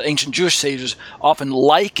antiquity, the ancient Jewish sages, often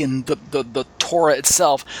liken the Torah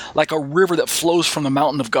itself like a river that flows from the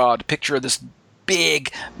mountain of God. Picture this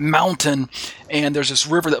big mountain, and there's this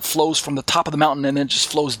river that flows from the top of the mountain and then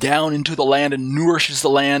just flows down into the land and nourishes the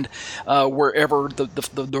land wherever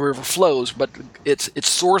the river flows. But its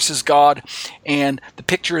source is God, and the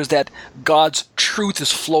picture is that God's truth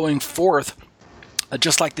is flowing forth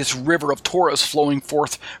just like this river of Torah is flowing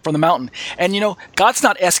forth from the mountain. And God's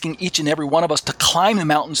not asking each and every one of us to climb the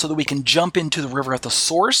mountain so that we can jump into the river at the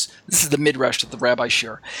source. This is the midrash that the rabbis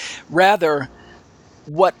share. Rather,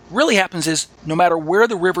 what really happens is no matter where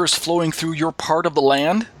the river is flowing through your part of the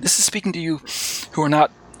land, this is speaking to you who are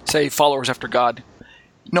not, say, followers after God.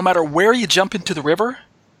 No matter where you jump into the river,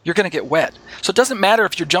 you're going to get wet. So it doesn't matter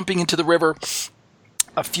if you're jumping into the river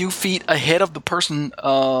a few feet ahead of the person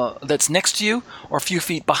that's next to you, or a few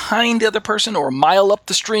feet behind the other person, or a mile up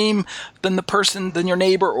the stream than your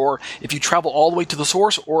neighbor, or if you travel all the way to the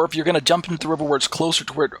source, or if you're going to jump into the river where it's closer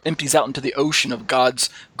to where it empties out into the ocean of God's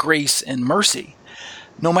grace and mercy.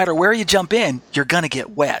 No matter where you jump in, you're going to get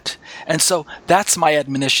wet. And so that's my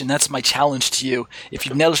admonition. That's my challenge to you. If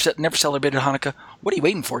you've never celebrated Hanukkah, what are you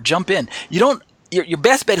waiting for? Jump in. Your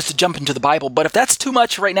best bet is to jump into the Bible, but if that's too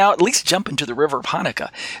much right now, at least jump into the river of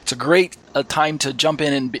Hanukkah. It's a great time to jump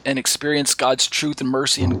in and experience God's truth and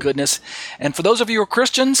mercy and goodness. And for those of you who are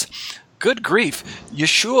Christians, good grief,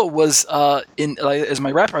 Yeshua was as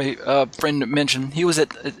my rabbi friend mentioned, he was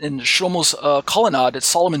in Shlomo's colonnade at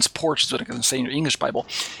Solomon's porch, is what I can say in your English Bible.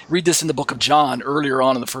 Read this in the book of John earlier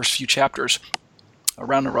on in the first few chapters,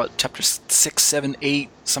 around chapter 6, 7, 8,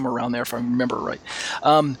 somewhere around there if I remember right.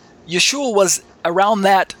 Yeshua was around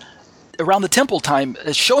the temple time,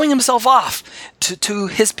 showing himself off to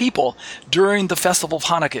his people during the festival of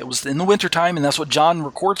Hanukkah. It was in the wintertime, and that's what John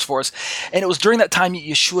records for us. And it was during that time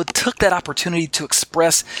Yeshua took that opportunity to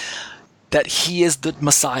express that he is the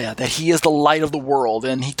Messiah, that he is the light of the world.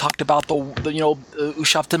 And he talked about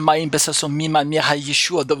Ushavtem mayim besasom mima miha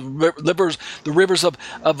Yeshua, the rivers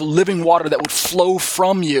of living water that would flow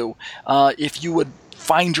from you if you would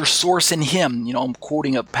find your source in him. I'm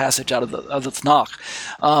quoting a passage out of the Tanakh.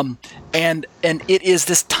 And it is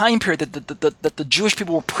this time period that the Jewish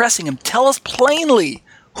people were pressing him. Tell us plainly,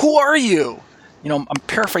 who are you? I'm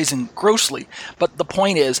paraphrasing grossly, but the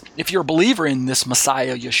point is, if you're a believer in this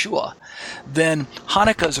Messiah, Yeshua, then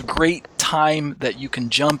Hanukkah is a great time that you can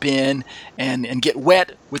jump in and get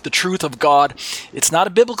wet with the truth of God. It's not a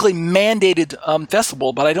biblically mandated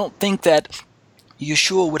festival, but I don't think that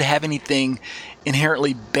Yeshua would have anything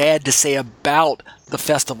inherently bad to say about the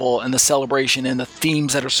festival and the celebration and the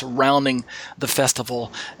themes that are surrounding the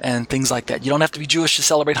festival and things like that. You don't have to be Jewish to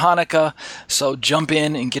celebrate Hanukkah, so jump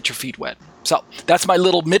in and get your feet wet. So that's my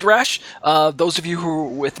little midrash. Those of you who are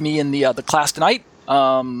with me in the class tonight,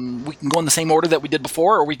 we can go in the same order that we did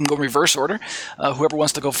before, or we can go reverse order. Whoever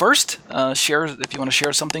wants to go first, share. If you want to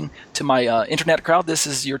share something to my internet crowd, this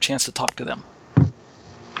is your chance to talk to them.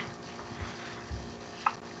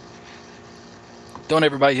 Don't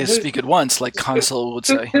everybody speak at once, like Hansel would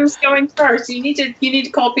say. Who's going first? You need to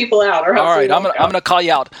call people out. Or all right, I'm gonna call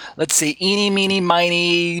you out. Let's see, eeny, meeny,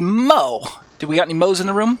 miny, mo. Do we got any mo's in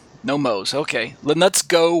the room? No mo's. Okay, let's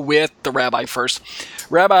go with the rabbi first.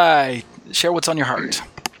 Rabbi, share what's on your heart.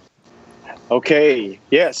 Okay,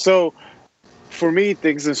 yeah. So for me,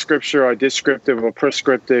 things in Scripture are descriptive or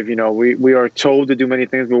prescriptive. We are told to do many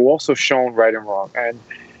things, but we're also shown right and wrong.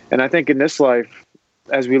 And I think in this life,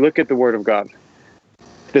 as we look at the Word of God,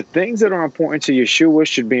 the things that are important to Yeshua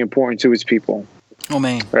should be important to his people. Oh,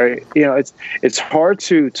 man. Right? It's hard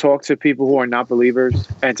to talk to people who are not believers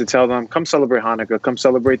and to tell them, come celebrate Hanukkah, come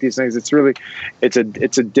celebrate these things. It's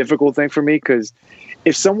a difficult thing for me, because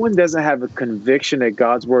if someone doesn't have a conviction that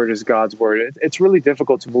God's word is God's word, it's really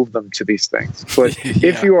difficult to move them to these things. But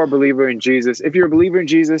if you are a believer in Jesus,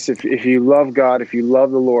 if you love God, if you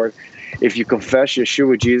love the Lord, if you confess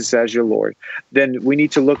Yeshua, Jesus, as your Lord, then we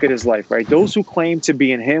need to look at his life, right? Those who claim to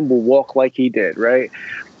be in him will walk like he did, right?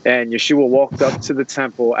 And Yeshua walked up to the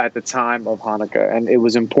temple at the time of Hanukkah, and it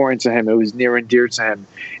was important to him. It was near and dear to him.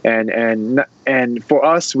 And for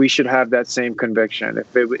us, we should have that same conviction.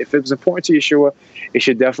 If it was important to Yeshua, it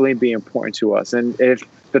should definitely be important to us. And if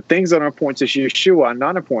the things that are important to Yeshua are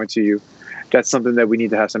not important to you, that's something that we need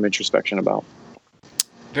to have some introspection about.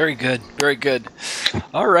 Very good. Very good.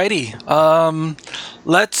 All righty.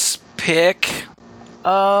 Let's pick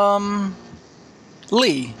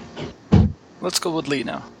Lee. Let's go with Lee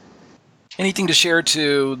now. Anything to share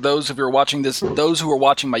to those of you who are watching this, those who are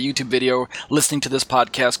watching my YouTube video, listening to this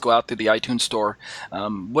podcast, go out to the iTunes store.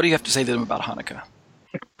 What do you have to say to them about Hanukkah?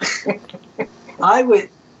 I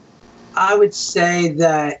would say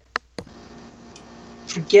that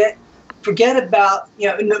forget about,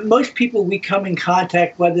 most people we come in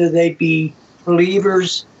contact, whether they be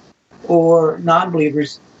believers or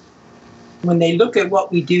non-believers, when they look at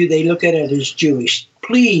what we do, they look at it as Jewish.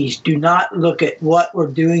 Please do not look at what we're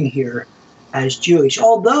doing here as Jewish.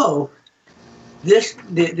 Although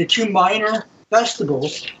the two minor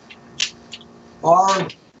festivals are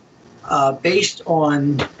based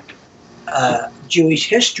on Jewish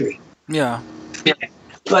history. Yeah.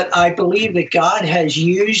 But I believe that God has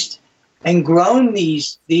used and grown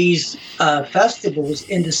these festivals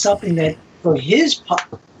into something that for His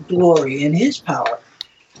glory and His power,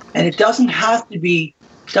 and it doesn't have to be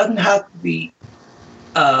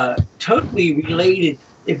totally related.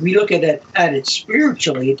 If we look at it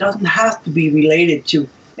spiritually, it doesn't have to be related to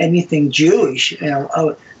anything Jewish.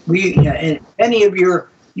 In any of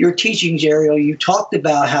your teachings, Ariel, you talked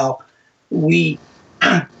about how we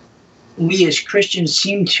as Christians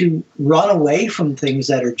seem to run away from things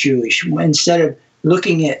that are Jewish instead of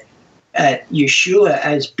looking at Yeshua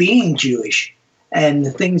as being Jewish and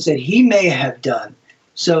the things that He may have done.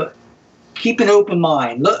 So keep an open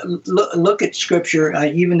mind. Look at Scripture,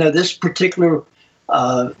 even though this particular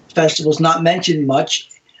festival is not mentioned much,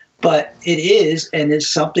 but it is, and it's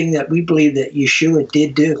something that we believe that Yeshua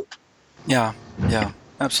did do. Yeah,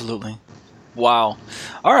 absolutely. Wow.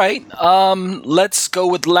 All right. Let's go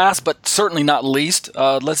with last, but certainly not least.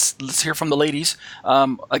 Let's hear from the ladies.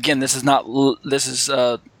 Again, this is not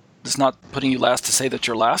putting you last to say that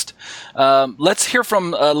you're last. Let's hear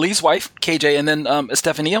from Lee's wife, KJ, and then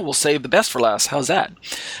Estefania will save the best for last. How's that?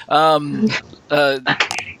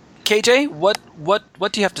 KJ, what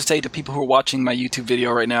do you have to say to people who are watching my YouTube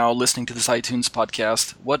video right now, listening to this iTunes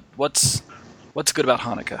podcast? What's good about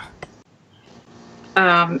Hanukkah?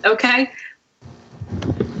 Okay.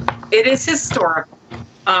 It is historical.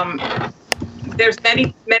 There's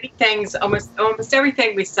many things. Almost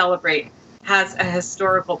everything we celebrate has a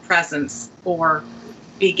historical presence or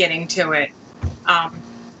beginning to it,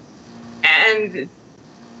 and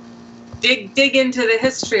dig into the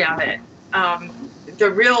history of it. The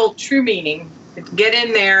real true meaning. Get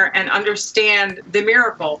in there and understand the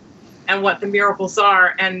miracle and what the miracles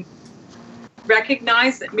are, and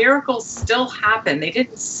recognize that miracles still happen. They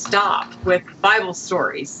didn't stop with Bible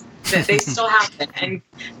stories. That they still happen, and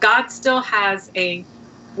God still has a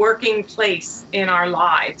working place in our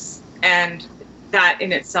lives, and that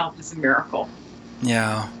in itself is a miracle.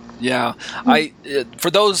 Yeah.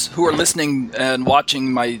 For those who are listening and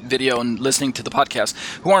watching my video and listening to the podcast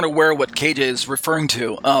who aren't aware what KJ is referring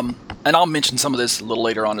to, and I'll mention some of this a little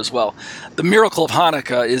later on as well. The miracle of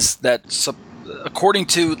Hanukkah is that, according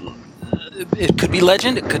to, it could be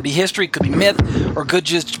legend, it could be history, it could be myth, or it could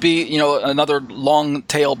just be, another long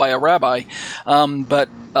tale by a rabbi. But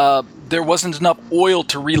there wasn't enough oil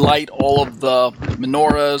to relight all of the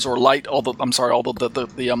menorahs or light all the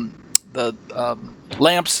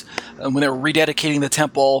lamps when they were rededicating the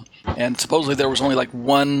temple, and supposedly there was only like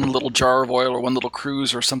one little jar of oil or one little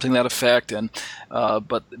cruse or something to that effect, and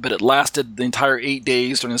but it lasted the entire 8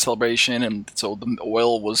 days during the celebration, and so the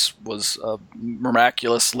oil was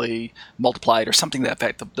miraculously multiplied or something to that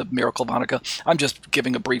effect. The miracle of Hanukkah. I'm just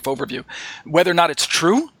giving a brief overview. Whether or not it's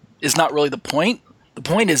true is not really the point. The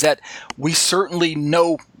point is that we certainly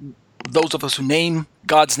know, those of us who name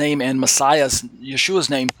God's name and Messiah's, Yeshua's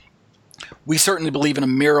name, we certainly believe in a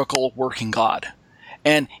miracle-working God.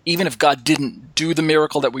 And even if God didn't do the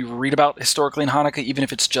miracle that we read about historically in Hanukkah, even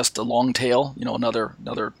if it's just a long tale, another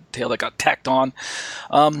tale that got tacked on,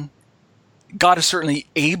 God is certainly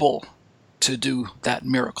able to do that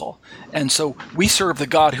miracle. And so we serve the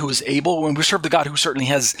God who is able, and we serve the God who certainly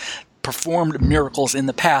has performed miracles in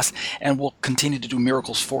the past and will continue to do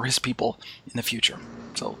miracles for His people in the future.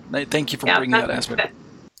 So thank you for bringing that aspect.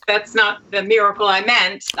 That's not the miracle I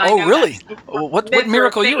meant. Really? What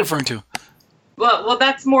miracle are you referring to? Well,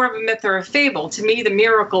 that's more of a myth or a fable. To me, the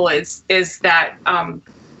miracle is that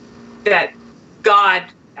that God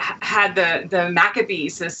had the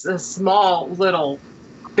Maccabees, a small little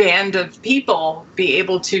band of people, be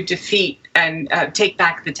able to defeat and take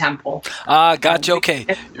back the temple. Gotcha. Okay,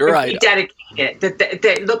 you're right. Dedicate it.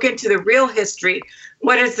 That look into the real history.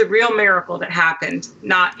 What is the real miracle that happened?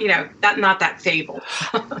 Not that fable.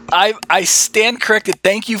 I stand corrected.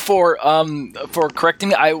 Thank you for correcting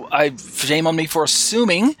me. I shame on me for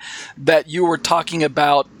assuming that you were talking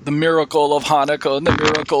about the miracle of Hanukkah and the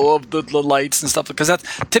miracle of the lights and stuff, because that's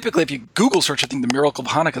typically, if you Google search, I think the miracle of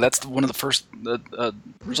Hanukkah, that's one of the first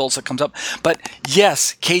results that comes up. But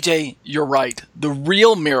yes, KJ, you're right. The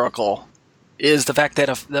real miracle is the fact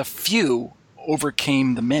that the few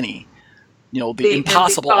overcame the many. The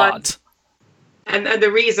impossible odds. and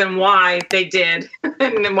the reason why they did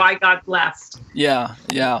and why God blessed. Yeah.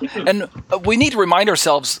 And we need to remind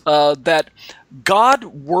ourselves that God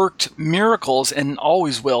worked miracles and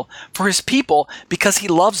always will for his people because he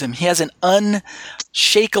loves them. He has an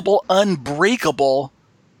unshakable, unbreakable,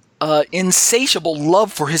 insatiable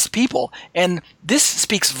love for his people. And this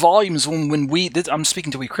speaks volumes when I'm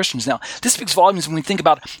speaking to we Christians now. This speaks volumes when we think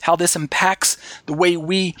about how this impacts the way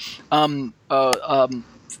we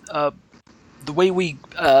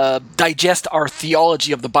digest our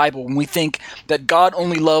theology of the Bible, when we think that God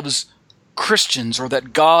only loves Christians or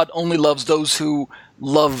that God only loves those who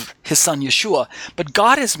love his son Yeshua. But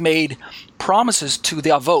God has made promises to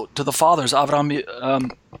the Avot, to the fathers, Avraham,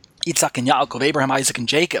 Yitzhak and Yaakov, Abraham, Isaac, and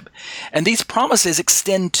Jacob. And these promises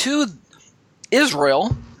extend to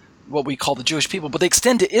Israel, what we call the Jewish people, but they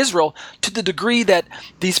extend to Israel to the degree that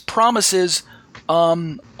these promises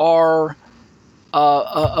are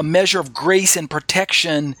a measure of grace and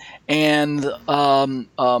protection and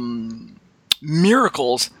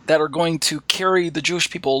miracles that are going to carry the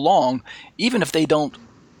Jewish people along, even if they don't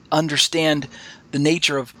understand the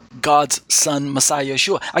nature of God's Son, Messiah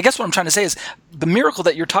Yeshua. I guess what I'm trying to say is the miracle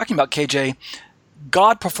that you're talking about, KJ,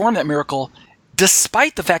 God performed that miracle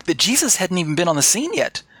despite the fact that Jesus hadn't even been on the scene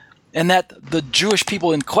yet. And that the Jewish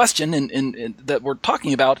people in question in that we're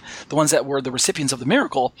talking about, the ones that were the recipients of the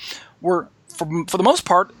miracle, were, for the most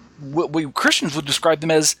part, what we Christians would describe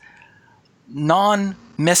them as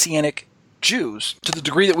non-Messianic Jews, to the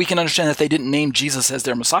degree that we can understand that they didn't name Jesus as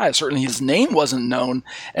their Messiah. Certainly his name wasn't known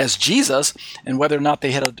as Jesus, and whether or not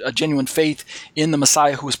they had a genuine faith in the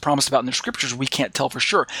Messiah who was promised about in the scriptures, we can't tell for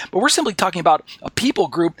sure. But we're simply talking about a people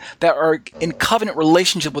group that are in covenant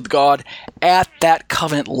relationship with God at that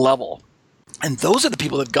covenant level. And those are the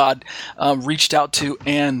people that God reached out to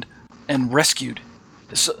and rescued.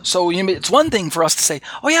 So it's one thing for us to say,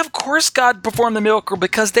 oh yeah, of course God performed the miracle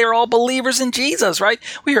because they're all believers in Jesus, right?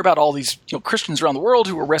 We hear about all these Christians around the world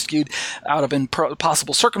who were rescued out of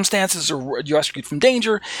impossible circumstances or rescued from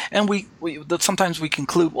danger, and sometimes we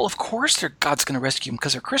conclude, well, of course God's going to rescue them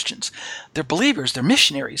because they're Christians. They're believers, they're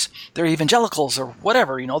missionaries, they're evangelicals or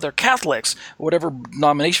whatever, they're Catholics, whatever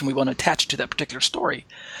denomination we want to attach to that particular story.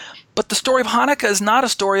 But the story of Hanukkah is not a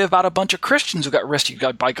story about a bunch of Christians who got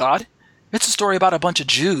rescued by God. It's a story about a bunch of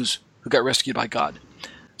Jews who got rescued by God.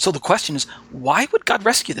 So the question is, why would God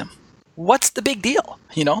rescue them? What's the big deal?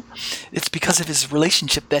 It's because of his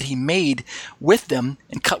relationship that he made with them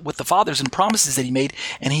and cut with the fathers and promises that he made,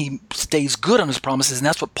 and he stays good on his promises. And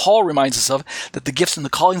that's what Paul reminds us of, that the gifts and the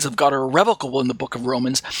callings of God are irrevocable in the book of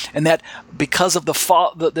Romans, and that because of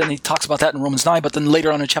then he talks about that in Romans 9, but then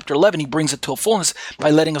later on in chapter 11, he brings it to a fullness by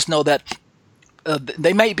letting us know that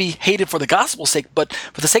they might be hated for the gospel's sake, but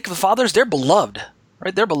for the sake of the fathers, they're beloved,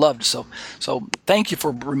 right? They're beloved. So thank you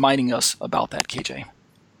for reminding us about that, KJ.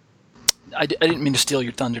 I didn't mean to steal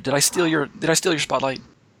your thunder. Did I steal your spotlight?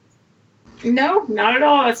 No, not at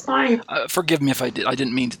all. It's fine. Forgive me if I did. I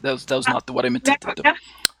didn't mean to. That was not what I meant to do.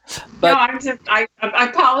 But, no, I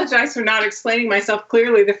apologize for not explaining myself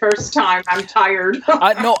clearly the first time. I'm tired.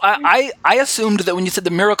 I assumed that when you said the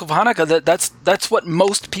miracle of Hanukkah, that's what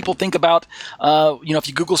most people think about. If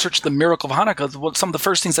you Google search the miracle of Hanukkah, some of the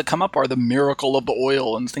first things that come up are the miracle of the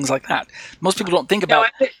oil and things like that. Most people don't think about.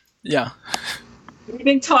 Yeah. You've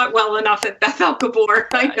been taught well enough at Bethel Gabor.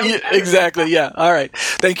 Exactly. Yeah. All right.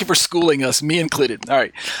 Thank you for schooling us, me included. All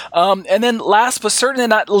right. And then last but certainly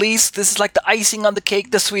not least, this is like the icing on the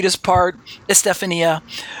cake, the sweetest part, Estefania.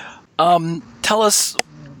 Tell us,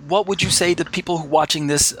 what would you say to people who are watching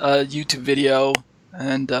this YouTube video,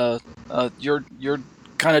 and you're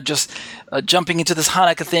kind of just jumping into this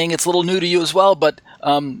Hanukkah thing. It's a little new to you as well, but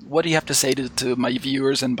what do you have to say to my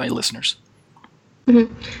viewers and my listeners?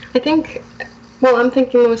 Mm-hmm. I'm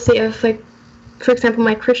thinking mostly of, for example,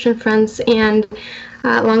 my Christian friends, and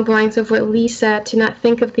along the lines of what Lee said, to not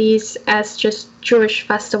think of these as just Jewish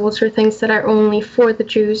festivals or things that are only for the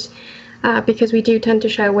Jews, because we do tend to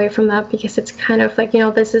shy away from that, because it's kind of like,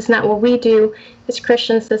 this is not what we do as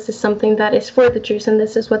Christians. This is something that is for the Jews, and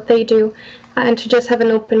this is what they do. And to just have an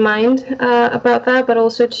open mind about that, but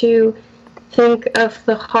also to think of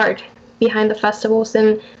the heart behind the festivals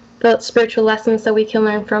and the spiritual lessons that we can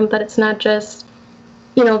learn from, that it's not just,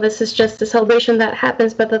 this is just a celebration that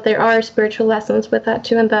happens, but that there are spiritual lessons with that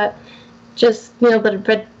too, and that just,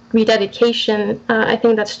 the rededication, I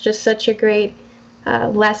think that's just such a great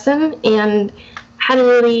lesson, and hadn't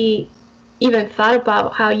really even thought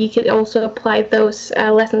about how you could also apply those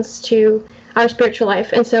lessons to our spiritual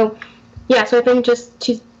life. And so I think just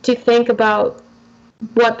to think about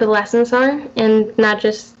what the lessons are, and not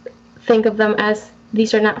just think of them as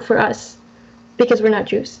these are not for us because we're not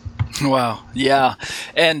Jews. Wow. Yeah.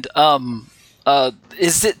 And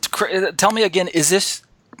is it? Tell me again. Is this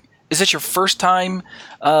your first time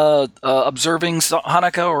observing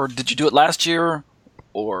Hanukkah, or did you do it last year?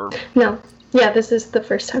 Or No. Yeah, this is the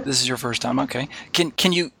first time. This is your first time. Okay.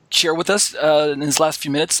 Can you share with us in this last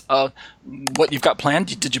few minutes what you've got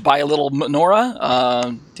planned? Did you buy a little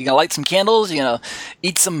menorah? You gonna light some candles? You gonna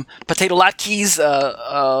eat some potato latkes?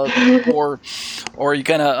 Or are you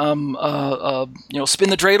gonna spin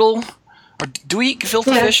the dreidel? Or do we eat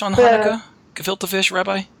gefilte fish on Hanukkah? Gefilte fish,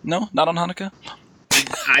 Rabbi? No, not on Hanukkah.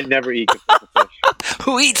 I never eat gefilte fish.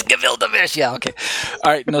 Who eats gefilte fish? Yeah, okay.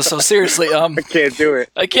 All right, no, so seriously. I can't do it.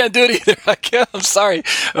 I can't do it either. I'm sorry.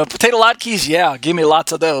 Potato latkes, yeah, give me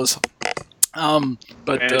lots of those. But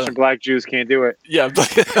Spanish and black Jews can't do it. Yeah,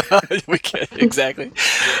 we can't, exactly.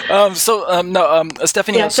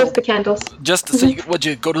 Stephanie. Yeah, just the candles. So would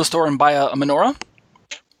you go to the store and buy a menorah?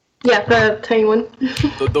 Yeah, the tiny one.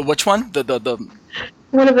 The which one? The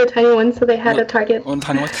one of the tiny ones, so they had a Target. One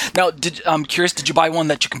tiny one. Now, I'm curious. Did you buy one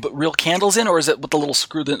that you can put real candles in, or is it with the little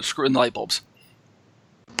screw in the light bulbs?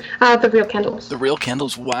 The real candles. The real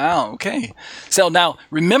candles. Wow. Okay. So now,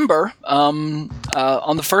 remember, on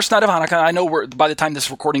the first night of Hanukkah, I know by the time this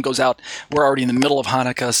recording goes out, we're already in the middle of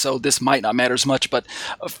Hanukkah, so this might not matter as much. But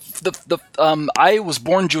I was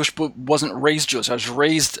born Jewish, but wasn't raised Jewish. I was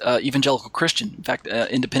raised evangelical Christian. In fact,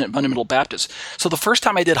 independent fundamental Baptist. So the first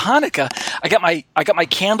time I did Hanukkah, I got my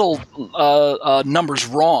candle numbers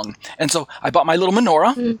wrong, and so I bought my little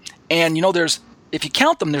menorah, and if you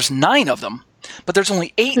count them, there's 9 of them. But there's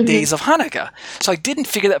only 8 days of Hanukkah, so I didn't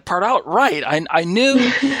figure that part out right. I knew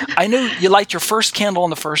you light your first candle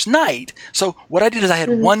on the first night. So what I did is I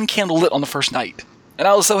had one candle lit on the first night, and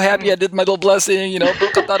I was so happy. I did my little blessing,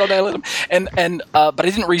 but I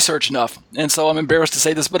didn't research enough, and so I'm embarrassed to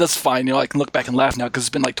say this, but it's fine. I can look back and laugh now because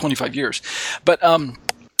it's been like 25 years. But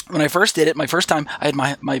when I first did it, my first time, I had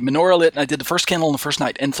my menorah lit, and I did the first candle on the first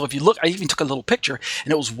night. And so if you look, I even took a little picture,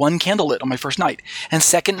 and it was one candle lit on my first night. And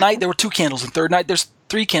second night, there were 2 candles, and third night, there's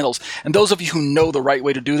 3 candles. And those of you who know the right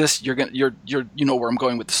way to do this, you know where I'm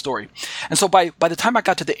going with the story. And so by the time I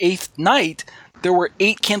got to the 8th night, there were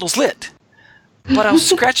 8 candles lit. But I was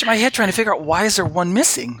scratching my head trying to figure out, why is there one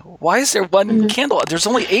missing? Why is there one candle? There's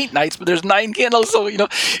only 8 nights, but there's 9 candles. So,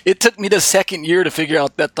 it took me the second year to figure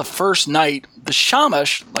out that the first night, the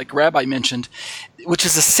shamash, like Rabbi mentioned, which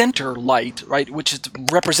is the center light, right, which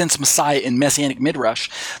represents Messiah in Messianic Midrash.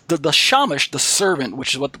 The shamash, the servant,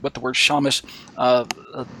 which is what the word shamash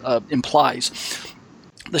implies.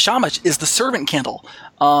 The shamash is the servant candle,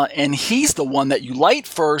 and he's the one that you light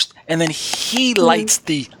first, and then he lights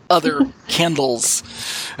the other candles.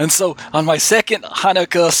 And so on my second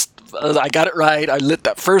Hanukkah, I got it right. I lit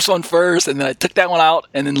that first one first, and then I took that one out,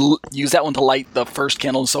 and then used that one to light the first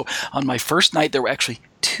candle. And so on my first night, there were actually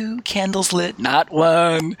 2 candles lit, not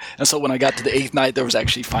 1. And so when I got to the 8th night, there was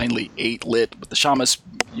actually finally 8 lit, with the shamash,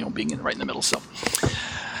 being right in the middle. So.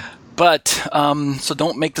 But, so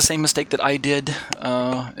don't make the same mistake that I did,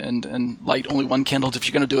 and light only 1 candle. If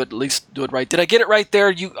you're going to do it, at least do it right. Did I get it right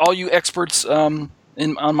there? All you experts on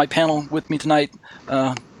my panel with me tonight,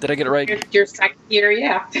 did I get it right? Your second year,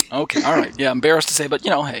 yeah. Okay, all right. Yeah, embarrassed to say, but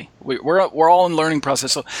hey, we're all in learning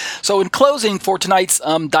process. So in closing for tonight's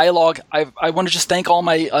dialogue, I want to just thank all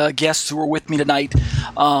my guests who were with me tonight,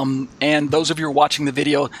 and those of you who are watching the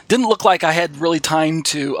video. Didn't look like I had really time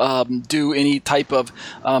to do any type of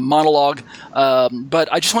monologue,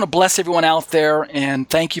 but I just want to bless everyone out there and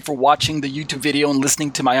thank you for watching the YouTube video and listening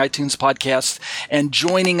to my iTunes podcast and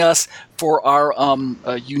joining us for our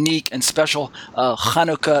unique and special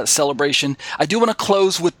Hanukkah celebration. I do want to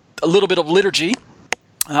close with a little bit of liturgy.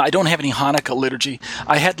 I don't have any Hanukkah liturgy.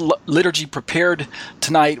 I had liturgy prepared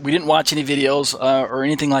tonight. We didn't watch any videos or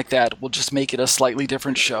anything like that. We'll just make it a slightly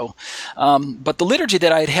different show. But the liturgy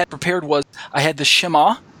that I had prepared was, I had the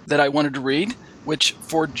Shema that I wanted to read, which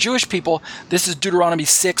for Jewish people, this is Deuteronomy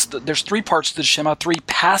 6. There's 3 parts to the Shema, 3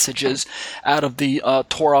 passages out of the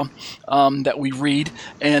Torah that we read.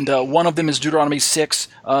 And one of them is Deuteronomy 6,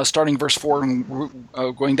 starting verse 4 and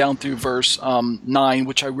going down through verse 9,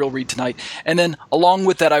 which I will read tonight. And then along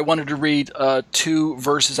with that, I wanted to read 2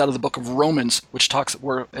 verses out of the book of Romans, which talks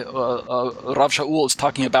where Rav Shaul is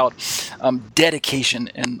talking about dedication,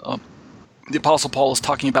 and the Apostle Paul is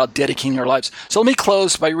talking about dedicating our lives. So let me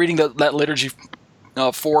close by reading that liturgy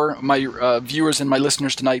for my viewers and my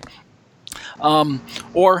listeners tonight. Let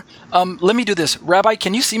me do this. Rabbi,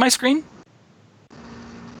 can you see my screen?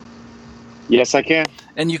 Yes, I can.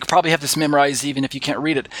 And you could probably have this memorized even if you can't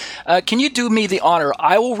read it. Can you do me the honor?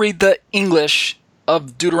 I will read the English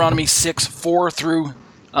of Deuteronomy 6, 4 through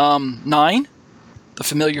 9. the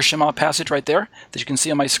familiar Shema passage right there that you can see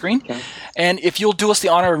on my screen. Okay. And if you'll do us the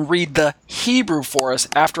honor and read the Hebrew for us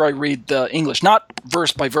after I read the English, not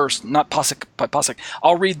verse by verse, not pasuk by pasuk.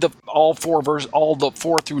 I'll read all the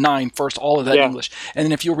 4 through 9 first, all of that English. And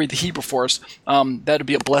then if you'll read the Hebrew for us, that would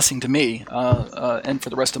be a blessing to me and for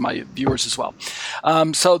the rest of my viewers as well.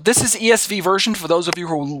 So this is ESV version for those of you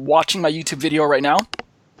who are watching my YouTube video right now.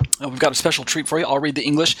 We've got a special treat for you. I'll read the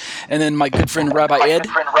English, and then my good friend Rabbi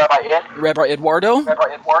Eduardo,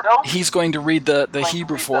 he's going to read the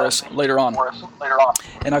Hebrew for us later on.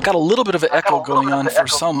 And I've got a little bit of an echo going on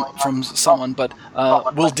from someone, but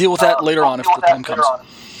we'll deal with that later on if the time comes.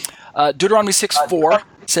 Deuteronomy 6:4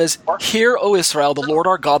 says, "Hear, O Israel, the Lord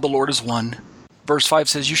our God, the Lord is one." Verse 5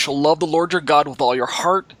 says, "You shall love the Lord your God with all your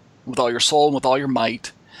heart, with all your soul, and with all your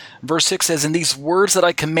might." Verse 6 says, "And these words that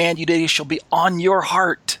I command you today shall be on your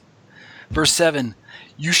heart." Verse 7,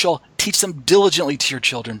 "You shall teach them diligently to your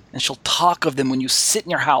children, and shall talk of them when you sit in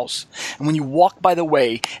your house, and when you walk by the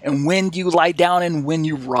way, and when you lie down, and when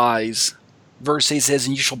you rise." Verse 8 says,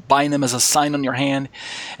 "And you shall bind them as a sign on your hand,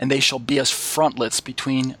 and they shall be as frontlets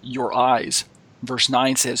between your eyes." Verse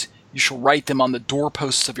 9 says, "You shall write them on the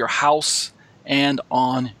doorposts of your house and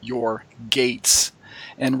on your gates."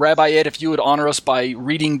 And Rabbi Ed, if you would honor us by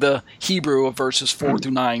reading the Hebrew of verses 4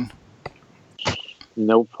 through 9.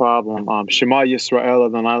 No problem. Shema Yisrael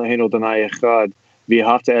Adonai Eloheinu Adonai Echad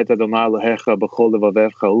v'ahavta et Adonai Elohecha b'chol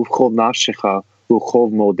levavecha u'b'chol nafshecha u'chol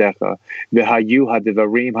modecha v'hayu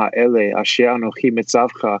ha'devarim ha'ele asher anochi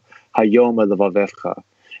mitzavcha hayom levavecha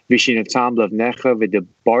v'shinutam levnecha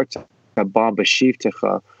v'debarta bam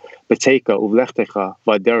b'shivtecha b'teika uvlechtecha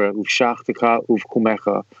v'adera uv'shachtecha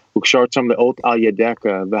uv'kumecha u'kshartam le'ot al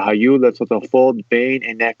yedeka v'hayu letotafod bein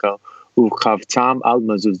eneka uv'chavtam al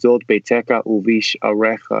mezuzot beiteka uvish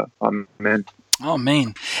arecha. Amen.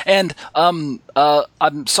 Amen. And I'm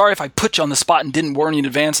sorry if I put you on the spot and didn't warn you in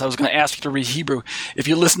advance. I was going to ask you to read Hebrew. If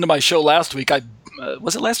you listened to my show last week,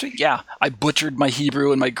 was it last week? Yeah, I butchered my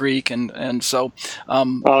Hebrew and my Greek, and so.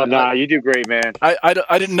 You do great, man. I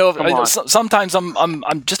didn't know. Sometimes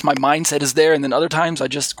I'm just my mindset is there, and then other times I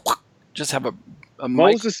just have a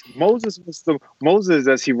Moses,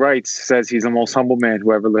 as he writes, says he's the most humble man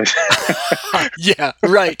who ever lived. Yeah,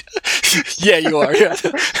 right. Yeah, you are. Yeah.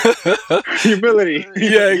 Humility.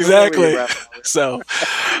 Yeah, exactly. So,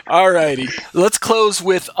 all righty. Let's close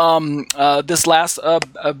with this last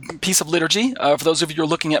piece of liturgy. For those of you who are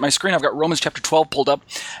looking at my screen, I've got Romans chapter 12 pulled up,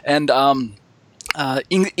 and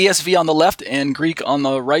ESV on the left and Greek on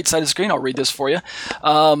the right side of the screen. I'll read this for you.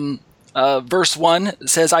 Verse 1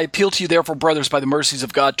 says, "I appeal to you, therefore, brothers, by the mercies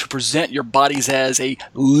of God, to present your bodies as a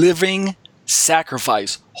living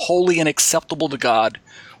sacrifice, holy and acceptable to God,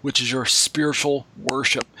 which is your spiritual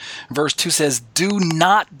worship." Verse 2 says, "Do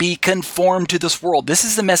not be conformed to this world." This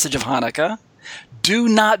is the message of Hanukkah. "Do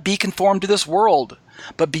not be conformed to this world,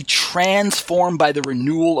 but be transformed by the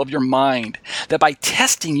renewal of your mind, that by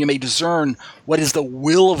testing you may discern what is the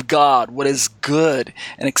will of God, what is good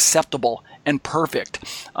and acceptable and perfect."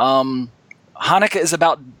 Hanukkah is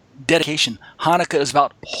about dedication. Hanukkah is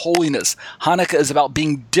about holiness. Hanukkah is about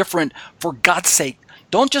being different for God's sake.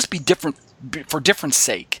 Don't just be different for difference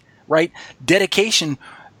sake, right? Dedication,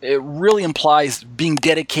 it really implies being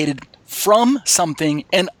dedicated from something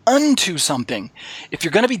and unto something. If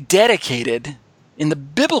you're going to be dedicated in the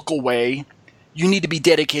biblical way, you need to be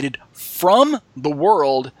dedicated from the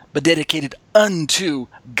world, but dedicated unto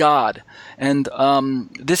God. And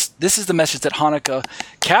this is the message that Hanukkah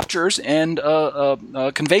captures and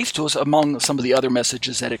conveys to us among some of the other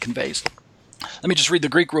messages that it conveys. Let me just read the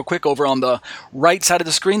Greek real quick over on the right side of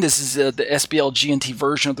the screen. This is the SBL GNT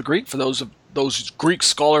version of the Greek for those Greek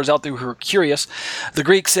scholars out there who are curious. The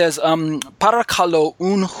Greek says, "Parakalo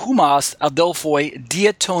un humas adelphoi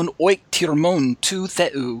diaton oik tirmon tu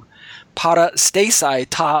theu, para stesai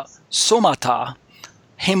ta somata,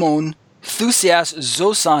 hemon thusias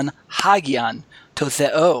zosan hagian to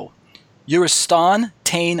theo, euriston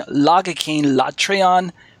tain logikein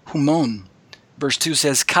latreon humon." Verse 2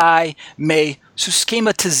 says, "Kai me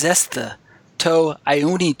suschematizeste to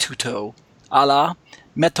ioni tuto, ala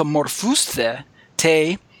metamorphusthe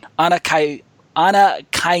te anakain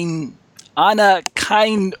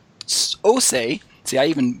ose." See, I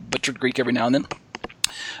even butchered Greek every now and then.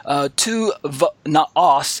 "Tu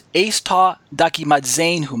naos eis ta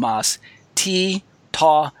dakimadzain humas, ti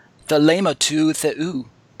ta thelema tu theu,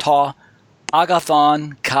 ta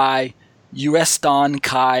agathon kai eureston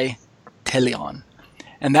kai telion."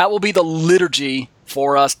 And that will be the liturgy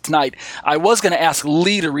for us tonight. I was going to ask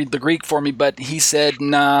Lee to read the Greek for me, but he said,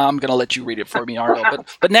 nah, I'm going to let you read it for me, Ariel.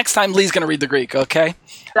 But next time, Lee's going to read the Greek, okay?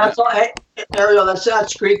 That's all, Ariel,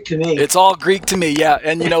 that's Greek to me. It's all Greek to me, yeah.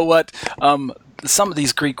 And you know what? Some of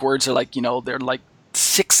these Greek words are like, they're like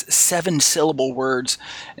 6-7 syllable words,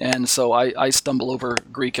 and so I stumble over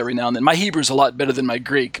Greek every now and then. My Hebrew's a lot better than my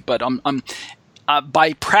Greek, but I'm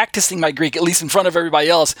by practicing my Greek, at least in front of everybody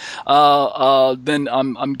else, then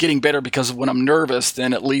I'm getting better, because when I'm nervous,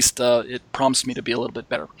 then at least it prompts me to be a little bit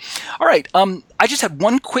better. All right, I just had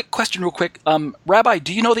one quick question, real quick. Rabbi,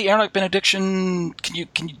 do you know the Aaronic benediction?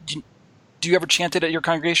 Do you ever chant it at your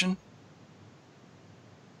congregation?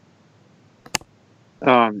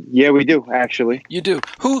 Yeah, we do, actually. You do.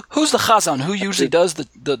 Who's the chazan? Who usually does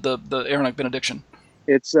the Aaronic benediction?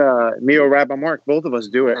 It's me or Rabbi Mark. Both of us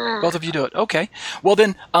do it. Both of you do it. Okay. Well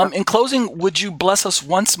then, in closing, would you bless us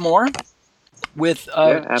once more with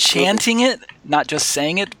chanting it, not just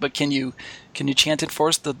saying it, but can you chant it for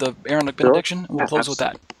us, the Aaronic benediction? We'll close with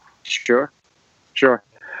that. Sure.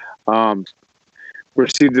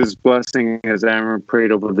 Receive this blessing as Aaron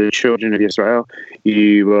prayed over the children of Israel.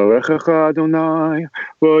 Yivarechecha Adonai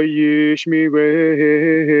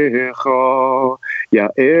v'yishmirecha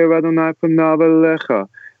Ya'er Adonai panav elecha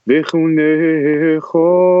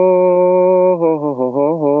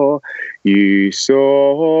v'chunecha Yisor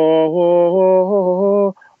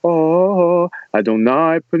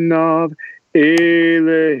Adonai panav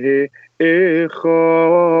elecha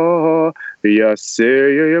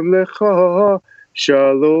v'yaser lecha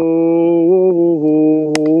Shalom.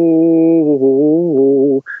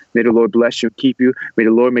 May the Lord bless you and keep you. May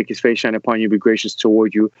the Lord make his face shine upon you and be gracious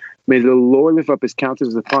toward you. May the Lord lift up his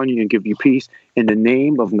countenance upon you and give you peace in the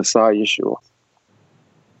name of Messiah Yeshua.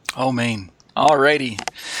 Amen. All righty.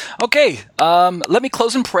 Okay, let me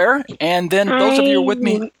close in prayer, and then those of you who are with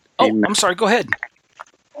me... Oh, Amen. I'm sorry, go ahead.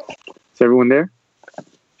 Is everyone there?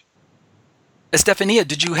 Estefania,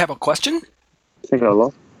 did you have a question? Say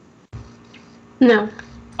hello. No.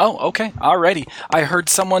 Oh, okay. Alrighty. I heard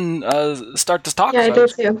someone start to talk. Yeah, I did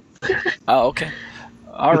too. Oh, okay.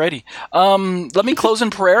 Alrighty. Let me close in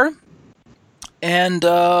prayer. And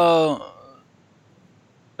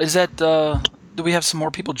is that? Do we have some more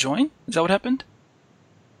people join? Is that what happened?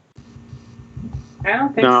 I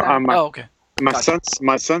don't think so. Oh, okay. My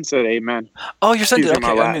son said amen. Oh, your son did. Okay,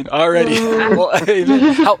 amen. Alrighty. Well,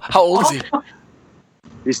 amen. How old is he?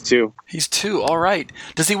 He's 2. He's 2. All right.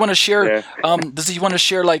 Does he want to share? Yeah. Does he want to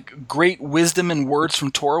share like great wisdom and words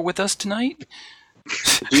from Torah with us tonight?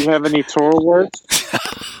 Do you have any Torah words?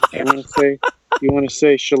 You want to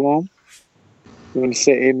say shalom? You want to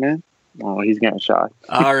say amen? Oh, he's getting shy.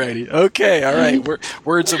 All righty. Okay. All right.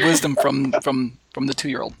 Words of wisdom from the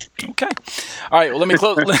 2-year-old. Okay. All right. Well, let me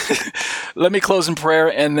close. Let me close in prayer,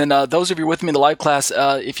 and then those of you with me in the live class,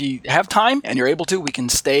 if you have time and you're able to, we can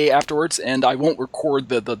stay afterwards, and I won't record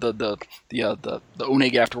the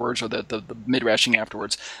oneg afterwards or the midrashing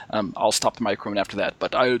afterwards. I'll stop the microphone after that.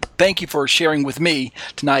 But I thank you for sharing with me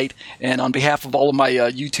tonight, and on behalf of all of my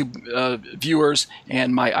YouTube viewers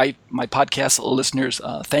and my podcast listeners,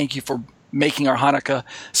 thank you for making our Hanukkah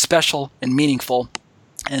special and meaningful.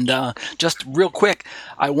 And just real quick,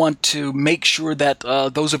 I want to make sure that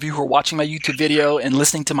those of you who are watching my YouTube video and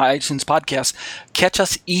listening to my iTunes podcast, catch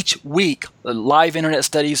us each week, live internet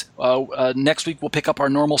studies. Next week we'll pick up our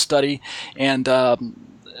normal study, and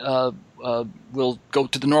we'll go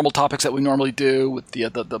to the normal topics that we normally do with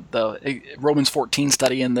the Romans 14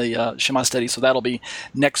 study and the Shema study. So that'll be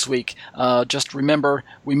next week. Just remember,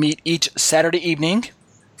 we meet each Saturday evening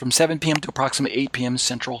from 7 p.m. to approximately 8 p.m.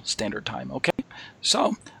 Central Standard Time. Okay?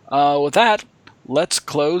 So, with that, let's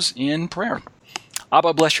close in prayer.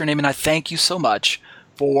 Abba, bless your name, and I thank you so much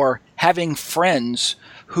for having friends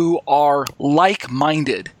who are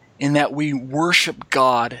like-minded in that we worship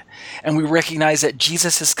God and we recognize that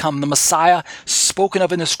Jesus has come. The Messiah spoken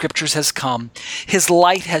of in the Scriptures has come. His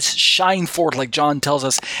light has shined forth, like John tells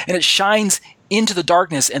us, and it shines into the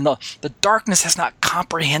darkness, and the darkness has not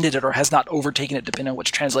comprehended it or has not overtaken it, depending on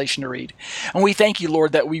which translation to read. And we thank you,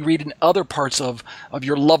 Lord, that we read in other parts of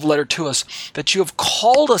your love letter to us that you have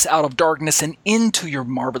called us out of darkness and into your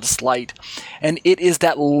marvelous light. And it is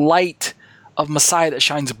that light of Messiah that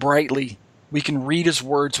shines brightly. We can read his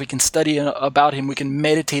words, we can study about him, we can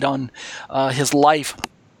meditate on his life,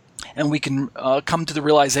 and we can come to the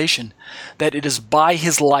realization that it is by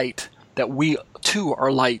his light that we too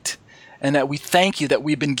are light. And that we thank you that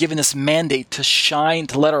we've been given this mandate to shine,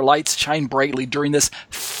 to let our lights shine brightly during this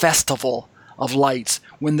festival of lights,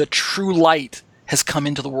 when the true light has come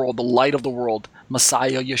into the world, the light of the world,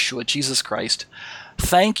 Messiah, Yeshua, Jesus Christ.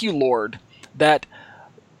 Thank you, Lord, that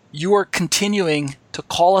you are continuing to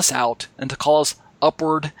call us out and to call us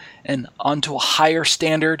upward and onto a higher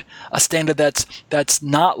standard, a standard that's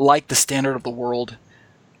not like the standard of the world,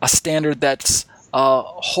 a standard that's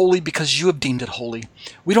holy because you have deemed it holy.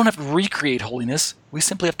 We don't have to recreate holiness. We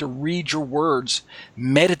simply have to read your words,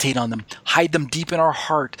 meditate on them, hide them deep in our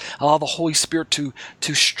heart, allow the Holy Spirit to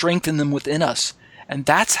strengthen them within us. And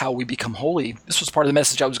that's how we become holy. This was part of the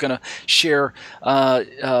message I was going to share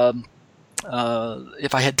if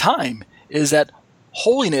I had time, is that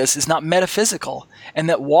holiness is not metaphysical, and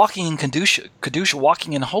that walking in Kedusha,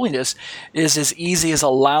 walking in holiness, is as easy as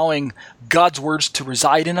allowing God's words to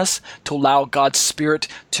reside in us, to allow God's Spirit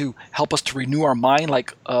to help us to renew our mind,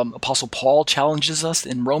 like Apostle Paul challenges us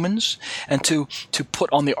in Romans, and to put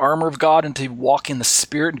on the armor of God and to walk in the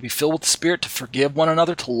Spirit and to be filled with the Spirit, to forgive one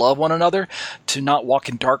another, to love one another, to not walk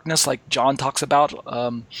in darkness like John talks about,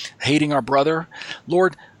 hating our brother.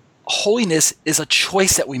 Lord, holiness is a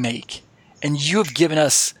choice that we make. And you have given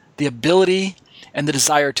us the ability and the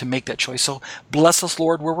desire to make that choice. So bless us,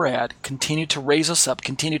 Lord, where we're at. Continue to raise us up.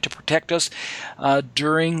 Continue to protect us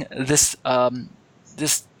during this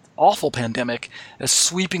awful pandemic that's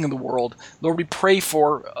sweeping the world. Lord, we pray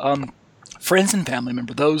for friends and family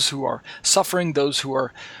members, those who are suffering, those who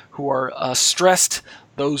are stressed,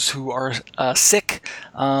 those who are sick.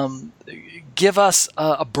 Give us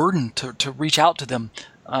a burden to reach out to them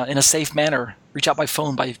in a safe manner. Reach out by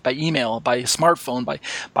phone, by email, by smartphone,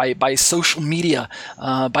 by social media,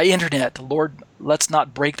 by internet. Lord, let's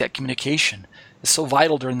not break that communication. It's so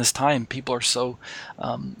vital during this time. People are so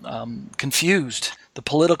confused. The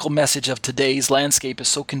political message of today's landscape is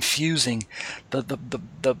so confusing.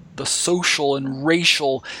 The social and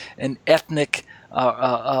racial and ethnic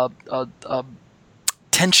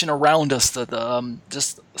tension around us,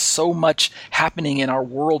 just so much happening in our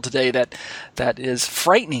world today that is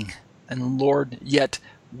frightening. And Lord, yet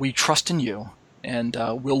we trust in you, and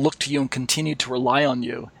we'll look to you and continue to rely on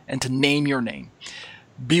you and to name your name.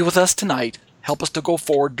 Be with us tonight. Help us to go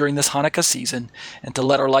forward during this Hanukkah season and to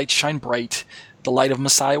let our light shine bright, the light of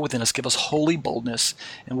Messiah within us. Give us holy boldness,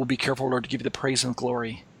 and we'll be careful, Lord, to give you the praise and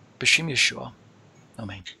glory. B'Shem Yeshua.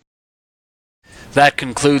 Amen. That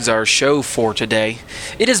concludes our show for today.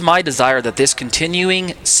 It is my desire that this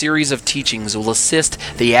continuing series of teachings will assist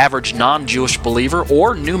the average non-Jewish believer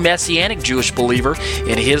or new Messianic Jewish believer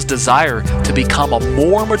in his desire to become a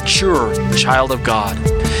more mature child of God.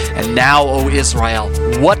 And now, O Israel,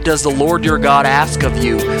 what does the Lord your God ask of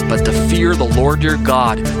you but to fear the Lord your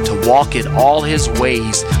God, to walk in all his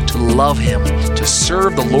ways, to love him, to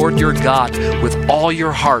serve the Lord your God with all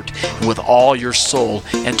your heart and with all your soul,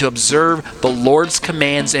 and to observe the Lord's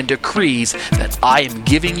commands and decrees that I am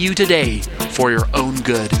giving you today for your own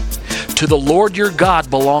good. To the Lord your God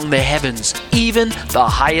belong the heavens, even the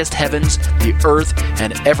highest heavens, the earth,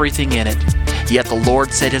 and everything in it. Yet the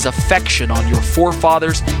Lord set his affection on your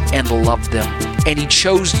forefathers and loved them. And he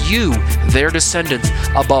chose you, their descendants,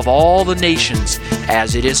 above all the nations,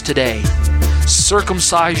 as it is today.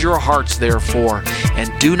 Circumcise your hearts, therefore,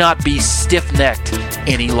 and do not be stiff-necked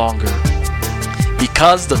any longer.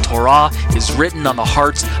 Because the Torah is written on the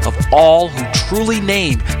hearts of all who truly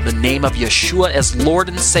name the name of Yeshua as Lord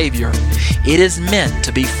and Savior, it is meant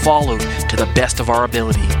to be followed to the best of our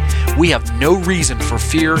ability. We have no reason for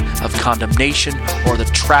fear of condemnation or the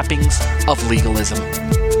trappings of legalism.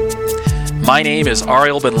 My name is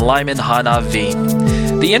Ariel Ben Lyman Hanavi.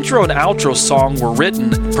 The intro and outro song were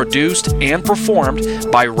written, produced, and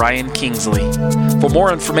performed by Ryan Kingsley. For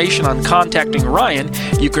more information on contacting Ryan,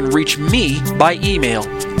 you can reach me by email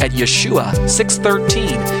at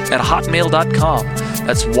yeshua613@hotmail.com.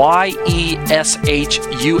 That's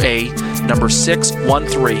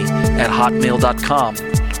YESHUA613@hotmail.com.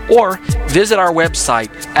 Or visit our website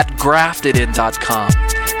at graftedin.com.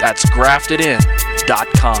 That's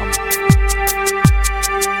graftedin.com.